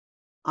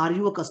 Are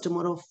you a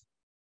customer of,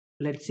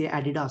 let's say,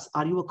 Adidas?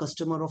 Are you a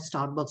customer of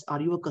Starbucks?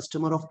 Are you a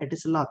customer of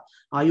Etisalat?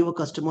 Are you a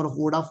customer of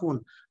Vodafone?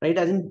 Right?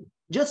 As in,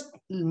 just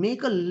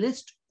make a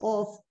list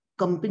of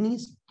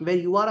companies where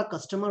you are a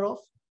customer of,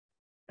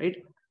 right?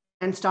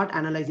 And start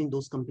analyzing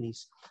those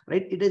companies,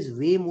 right? It is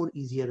way more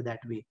easier that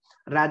way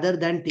rather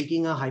than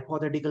taking a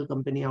hypothetical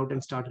company out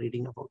and start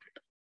reading about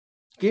it.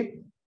 Okay.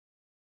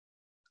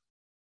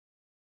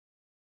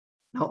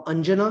 Now,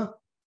 Anjana,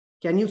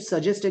 can you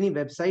suggest any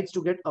websites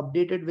to get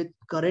updated with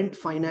current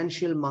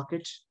financial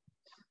markets?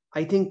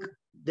 I think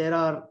there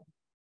are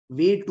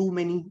way too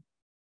many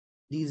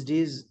these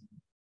days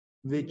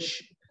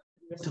which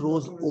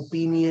throws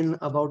opinion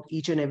about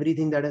each and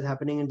everything that is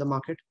happening in the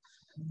market.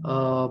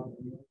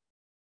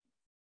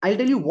 I'll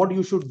tell you what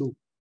you should do.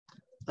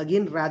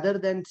 Again, rather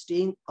than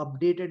staying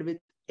updated with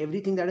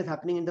everything that is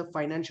happening in the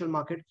financial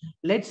market,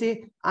 let's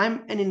say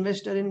I'm an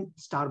investor in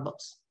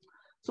Starbucks.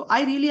 So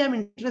I really am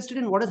interested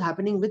in what is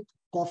happening with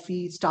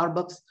coffee,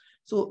 Starbucks.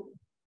 So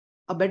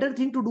a better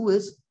thing to do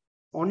is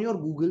on your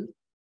Google,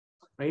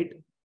 right?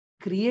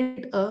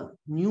 Create a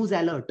news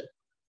alert.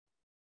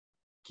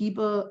 Keep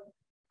a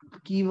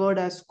keyword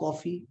as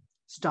coffee,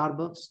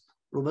 Starbucks,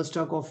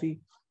 Robusta coffee,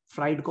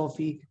 fried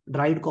coffee,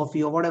 dried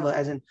coffee, or whatever.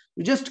 As in,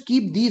 you just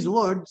keep these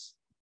words,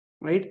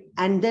 right?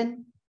 And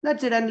then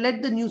that's it. And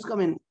let the news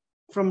come in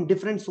from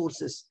different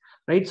sources,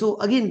 right? So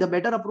again, the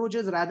better approach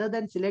is rather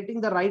than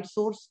selecting the right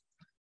source,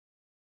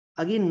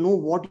 again, know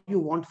what you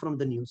want from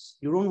the news.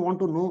 You don't want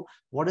to know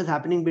what is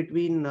happening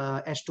between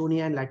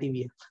Estonia and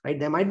Latvia, right?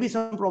 There might be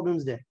some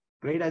problems there,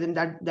 right? I think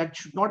that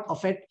should not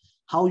affect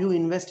how you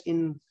invest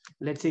in,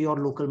 let's say, your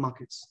local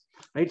markets,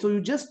 right? So you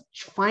just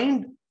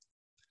find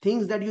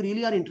things that you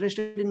really are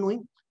interested in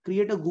knowing,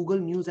 create a Google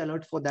News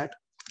alert for that.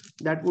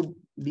 That would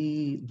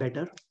be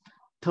better.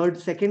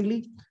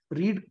 Secondly,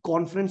 read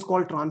conference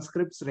call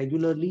transcripts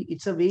regularly.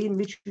 It's a way in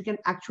which you can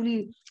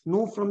actually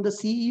know from the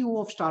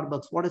CEO of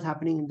Starbucks what is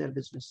happening in their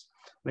business,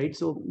 right?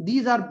 So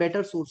these are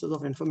better sources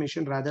of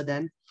information rather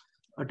than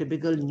a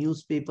typical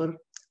newspaper,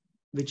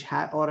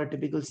 or a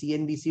typical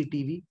CNBC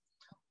TV,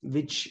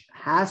 which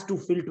has to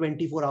fill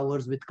 24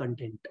 hours with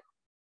content,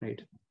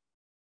 right?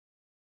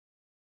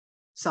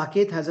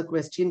 Saket has a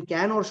question: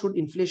 can or should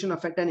inflation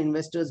affect an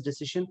investor's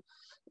decision?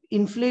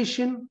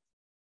 Inflation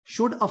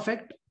should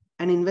affect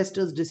an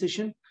investor's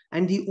decision,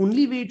 and the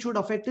only way it should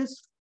affect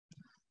is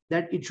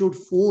that it should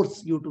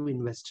force you to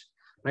invest,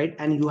 right?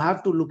 And you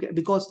have to look at,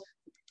 because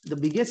the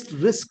biggest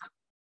risk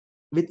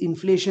with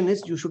inflation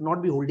is you should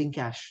not be holding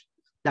cash.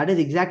 That is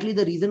exactly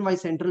the reason why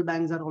central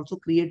banks are also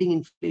creating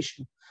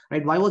inflation,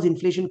 right? Why was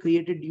inflation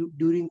created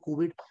during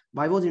COVID?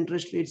 Why was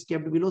interest rates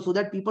kept below? So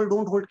that people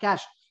don't hold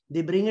cash,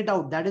 they bring it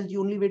out. That is the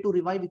only way to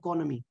revive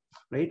economy,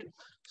 right?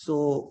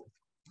 So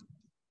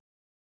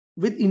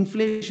with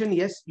inflation,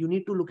 yes, you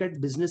need to look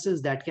at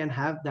businesses that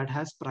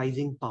has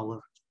pricing power,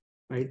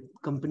 right?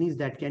 Companies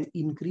that can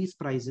increase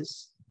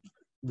prices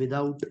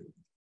without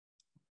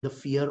the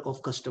fear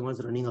of customers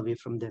running away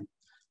from them.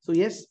 So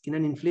yes, in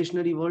an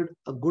inflationary world,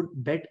 a good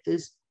bet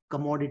is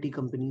commodity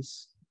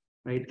companies,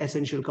 right?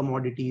 Essential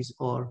commodities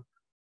or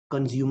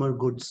consumer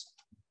goods,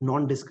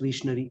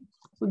 non-discretionary.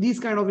 So these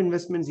kind of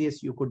investments,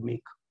 yes, you could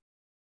make.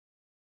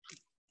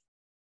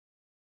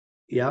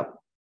 Yeah.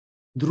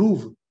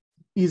 Dhruv,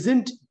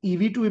 isn't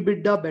EV to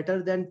EBITDA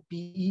better than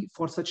PE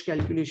for such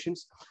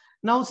calculations?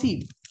 Now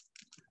see,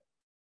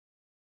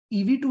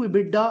 EV to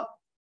EBITDA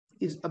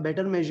is a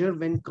better measure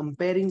when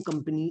comparing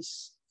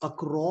companies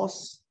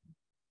across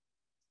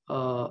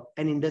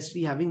an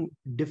industry having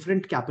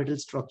different capital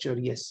structure.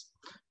 Yes.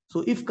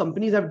 So if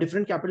companies have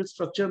different capital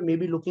structure,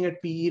 maybe looking at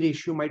PE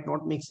ratio might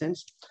not make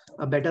sense.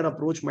 A better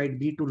approach might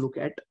be to look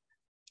at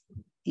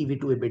EV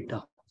to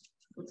EBITDA.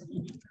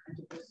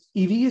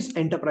 EV is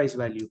enterprise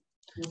value.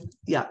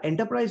 Yeah,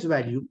 enterprise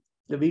value,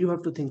 the way you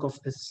have to think of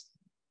this.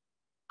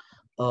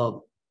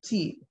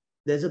 See,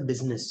 there's a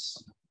business,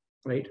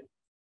 right?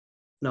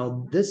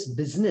 Now, this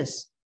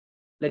business,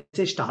 let's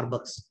say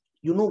Starbucks,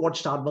 you know what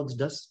Starbucks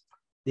does?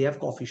 They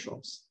have coffee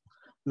shops.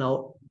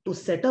 Now, to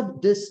set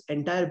up this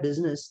entire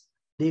business,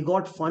 they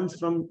got funds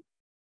from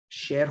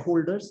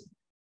shareholders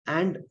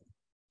and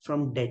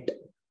from debt.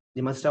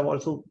 They must have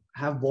also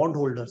have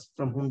bondholders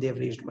from whom they have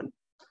raised money.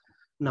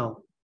 Now,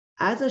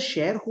 as a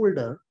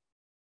shareholder,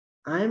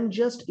 I'm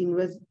just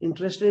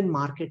interested in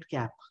market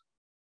cap.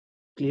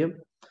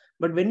 Clear?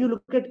 But when you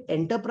look at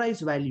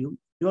enterprise value,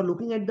 you are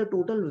looking at the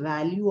total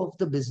value of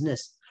the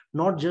business,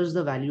 not just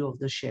the value of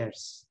the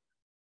shares.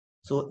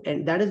 So,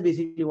 and that is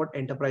basically what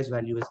enterprise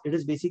value is. It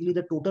is basically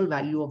the total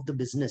value of the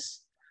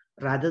business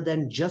rather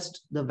than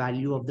just the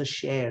value of the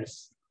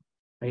shares,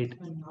 right?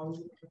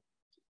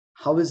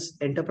 How is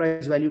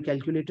enterprise value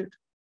calculated?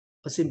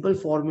 A simple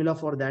formula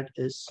for that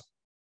is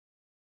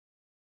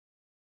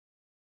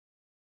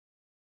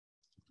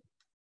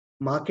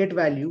market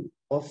value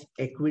of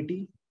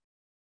equity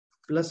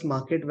plus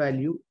market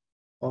value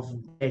of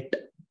debt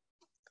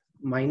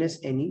minus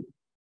any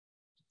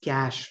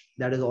cash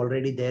that is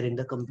already there in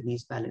the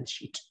company's balance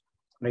sheet,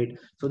 right?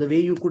 So the way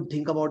you could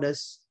think about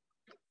is,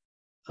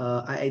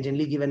 I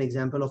generally give an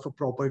example of a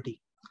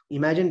property.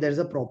 Imagine there's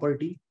a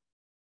property.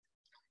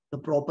 The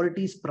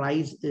property's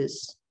price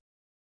is,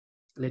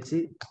 let's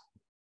say,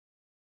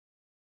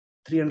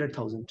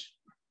 300,000.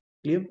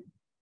 Clear?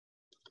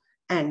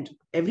 And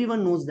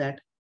everyone knows that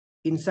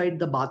inside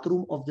the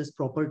bathroom of this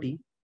property,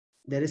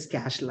 there is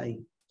cash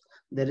lying.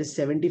 There is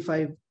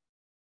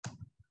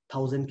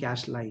 75,000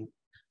 cash lying.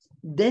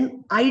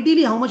 Then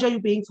ideally, how much are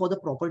you paying for the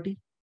property?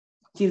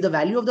 See, if the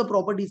value of the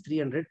property is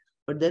 300,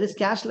 but there is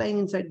cash lying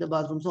inside the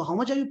bathroom. So how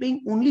much are you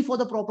paying only for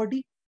the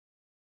property?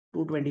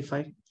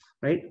 225,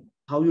 right?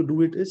 How you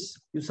do it is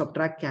you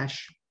subtract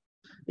cash.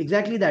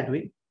 Exactly that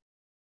way.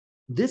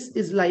 This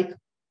is like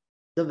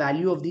the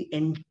value of the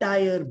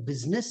entire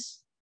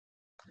business,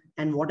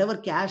 and whatever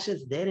cash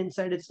is there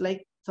inside, it's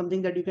like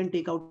something that you can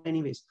take out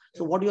anyways.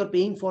 So what you are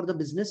paying for the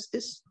business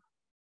is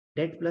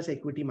debt plus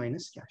equity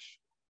minus cash.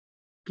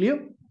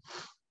 Clear?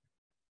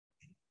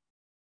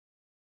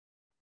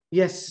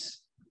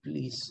 Yes,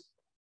 please.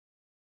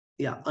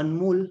 Yeah,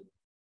 Anmol,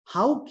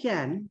 how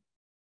can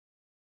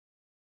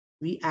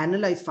we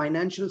analyze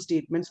financial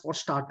statements for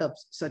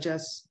startups such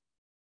as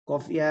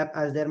Coffee App,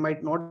 as there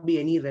might not be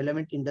any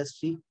relevant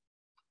industry?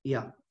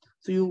 Yeah.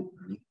 So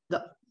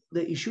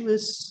the issue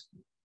is,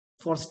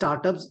 for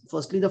startups,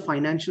 firstly, the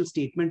financial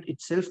statement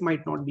itself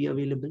might not be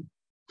available,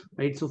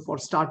 right? So for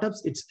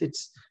startups,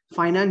 it's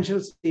financial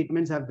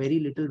statements have very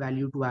little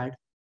value to add.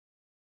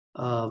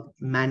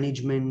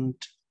 Management,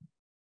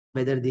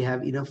 whether they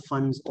have enough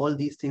funds, all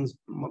these things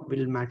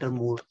will matter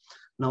more.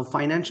 Now,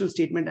 financial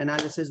statement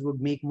analysis would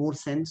make more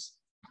sense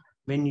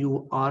when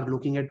you are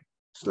looking at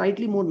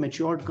slightly more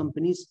matured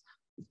companies,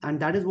 and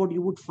that is what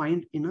you would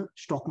find in a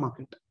stock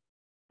market,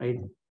 right?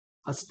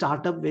 A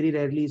startup very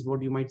rarely is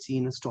what you might see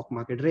in a stock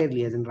market.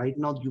 Rarely, as in right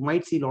now, you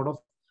might see a lot of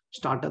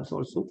startups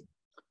also,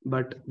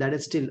 but that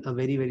is still a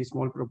very, very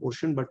small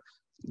proportion, but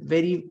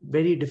very,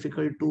 very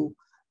difficult to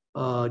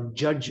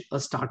judge a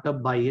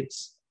startup by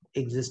its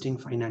existing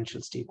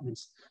financial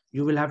statements.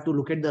 You will have to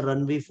look at the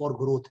runway for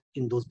growth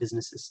in those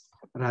businesses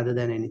rather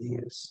than anything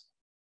else.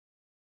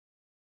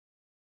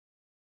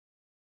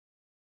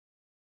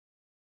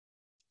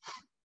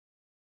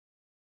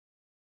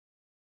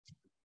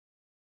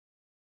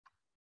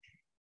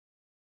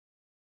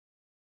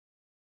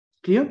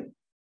 Clear?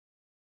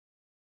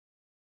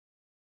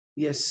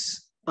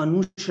 Yes.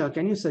 Anusha,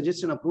 can you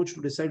suggest an approach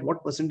to decide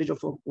what percentage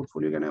of our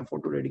portfolio can I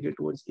afford to dedicate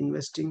towards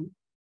investing?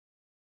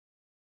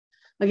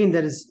 Again,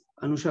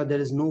 Anusha, there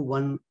is no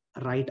one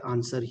right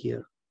answer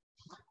here.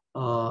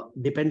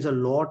 Depends a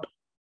lot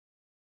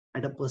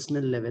at a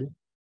personal level,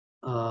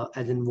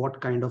 as in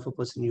what kind of a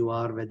person you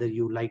are, whether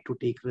you like to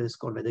take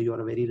risk or whether you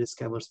are a very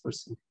risk averse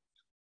person.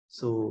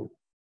 So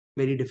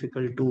very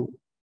difficult to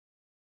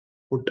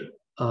put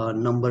a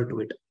number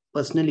to it.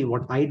 Personally,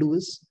 what I do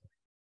is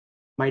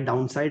my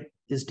downside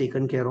is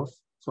taken care of.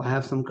 So I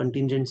have some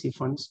contingency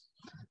funds.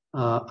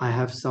 I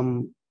have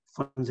some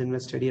funds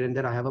invested here and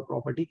there. I have a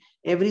property.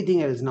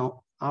 Everything else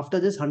now, after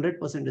this,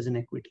 100% is in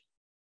equity.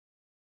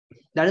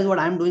 That is what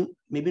I'm doing.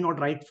 Maybe not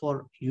right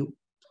for you,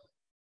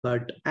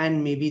 but,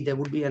 and maybe there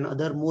would be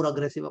another more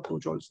aggressive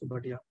approach also,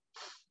 but yeah.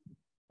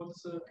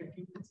 What's a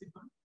contingency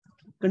fund?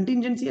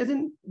 Contingency as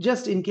in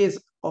just in case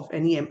of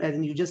any, as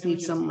in you just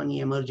need some money,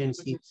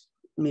 emergency,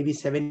 maybe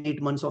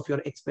 7-8 months of your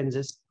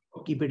expenses,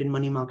 keep it in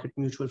money market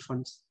mutual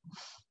funds.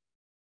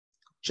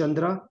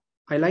 Chandra,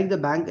 I like the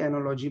bank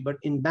analogy, but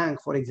in bank,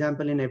 for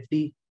example, in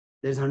FD,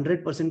 there's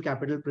 100%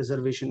 capital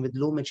preservation with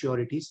low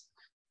maturities.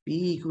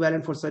 PE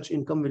equivalent for such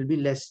income will be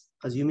less,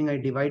 assuming I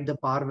divide the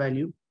par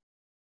value.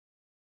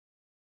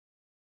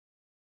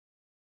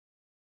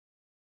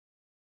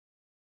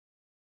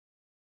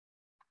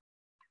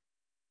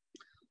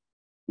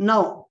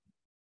 Now,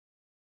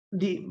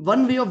 the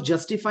one way of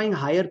justifying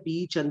higher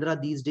PE, Chandra,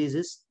 these days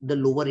is the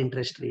lower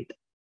interest rate,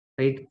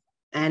 right?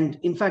 And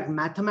in fact,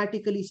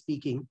 mathematically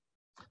speaking,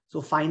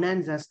 so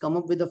finance has come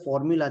up with a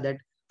formula that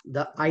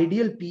the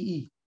ideal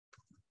PE,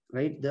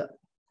 right? The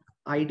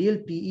ideal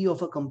PE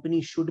of a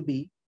company should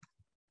be,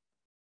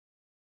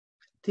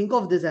 think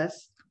of this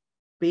as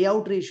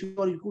payout ratio,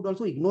 or you could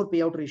also ignore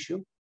payout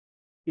ratio.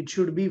 It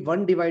should be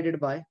 1 divided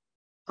by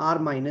R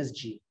minus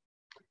G,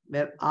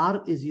 where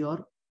R is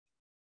your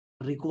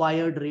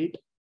required rate,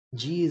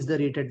 G is the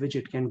rate at which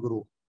it can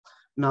grow.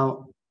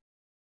 Now,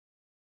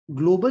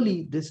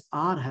 globally, this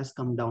R has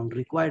come down,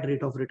 required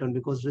rate of return,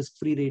 because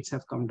risk-free rates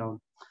have come down.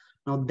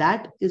 Now,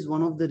 that is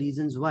one of the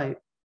reasons why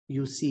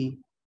you see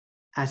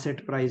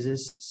asset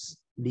prices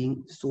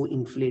being so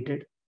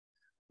inflated.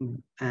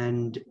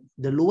 And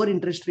the lower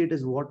interest rate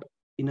is what,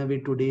 in a way,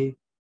 today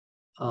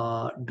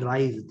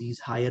drives these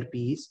higher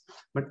PEs.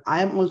 But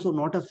I am also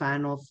not a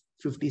fan of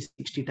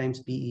 50-60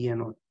 times PE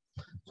and all.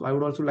 So I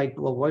would also like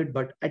to avoid,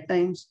 but at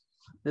times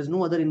there's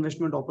no other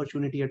investment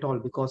opportunity at all,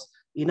 because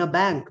in a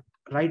bank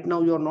right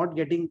now you are not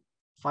getting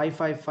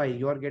 555,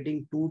 you are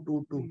getting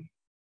 222,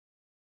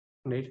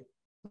 right?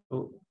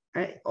 So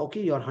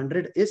okay, your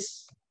 100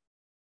 is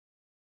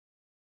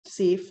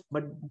safe,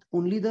 but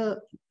only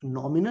the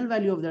nominal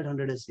value of that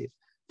 100 is safe.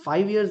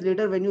 5 years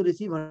later, when you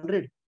receive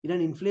 100 in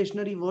an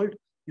inflationary world,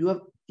 you have,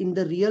 in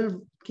the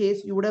real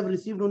case, you would have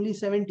received only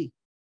 70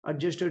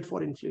 adjusted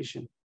for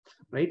inflation,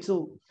 right?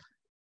 So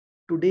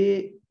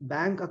today,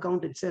 bank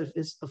account itself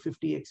is a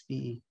 50x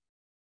PE.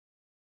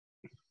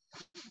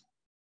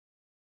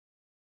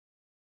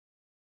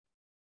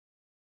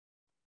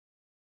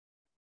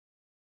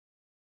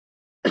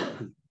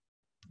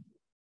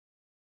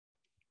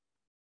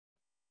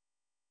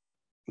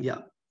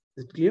 Yeah,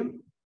 is it clear?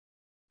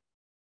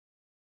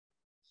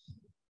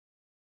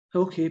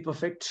 Okay,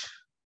 perfect.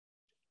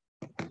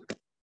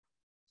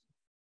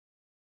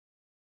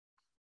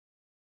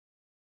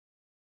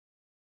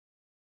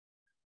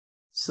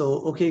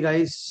 So, okay,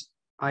 guys,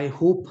 I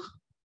hope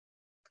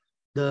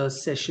the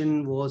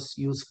session was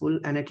useful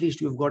and at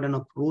least you've got an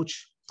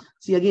approach.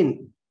 See,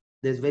 again,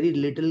 there's very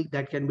little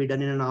that can be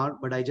done in an hour,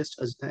 but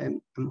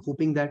I'm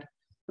hoping that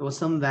there was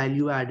some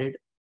value added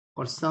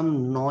or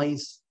some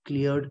noise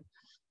cleared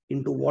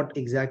into what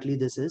exactly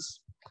this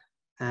is.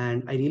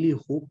 And I really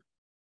hope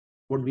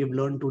what we have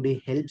learned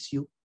today helps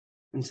you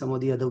in some or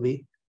the other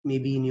way,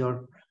 maybe in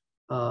your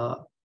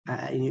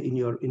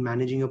in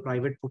managing your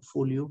private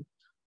portfolio,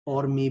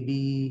 or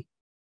maybe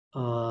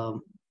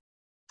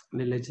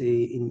let's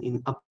say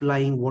in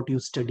applying what you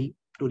study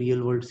to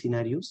real world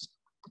scenarios.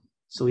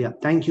 So yeah,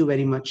 thank you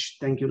very much.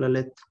 Thank you,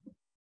 Lalit.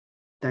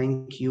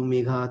 Thank you,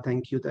 Megha.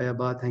 Thank you,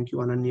 Tayaba. Thank you,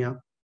 Ananya.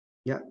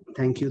 Yeah,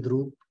 thank you,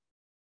 Dhruv.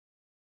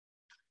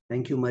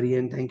 Thank you,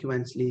 Marian. Thank you,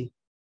 Ansley.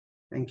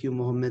 Thank you,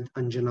 Mohammed,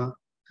 Anjana.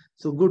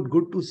 So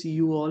good to see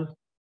you all.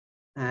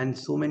 And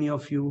so many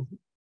of you,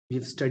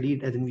 we've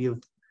studied and we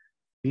have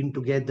been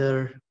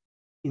together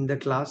in the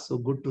class. So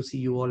good to see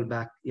you all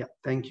back. Yeah,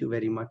 thank you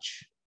very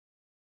much.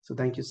 So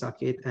thank you,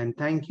 Saket. And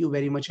thank you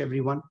very much,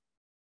 everyone.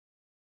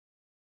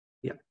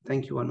 Yeah,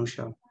 thank you,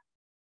 Anusha.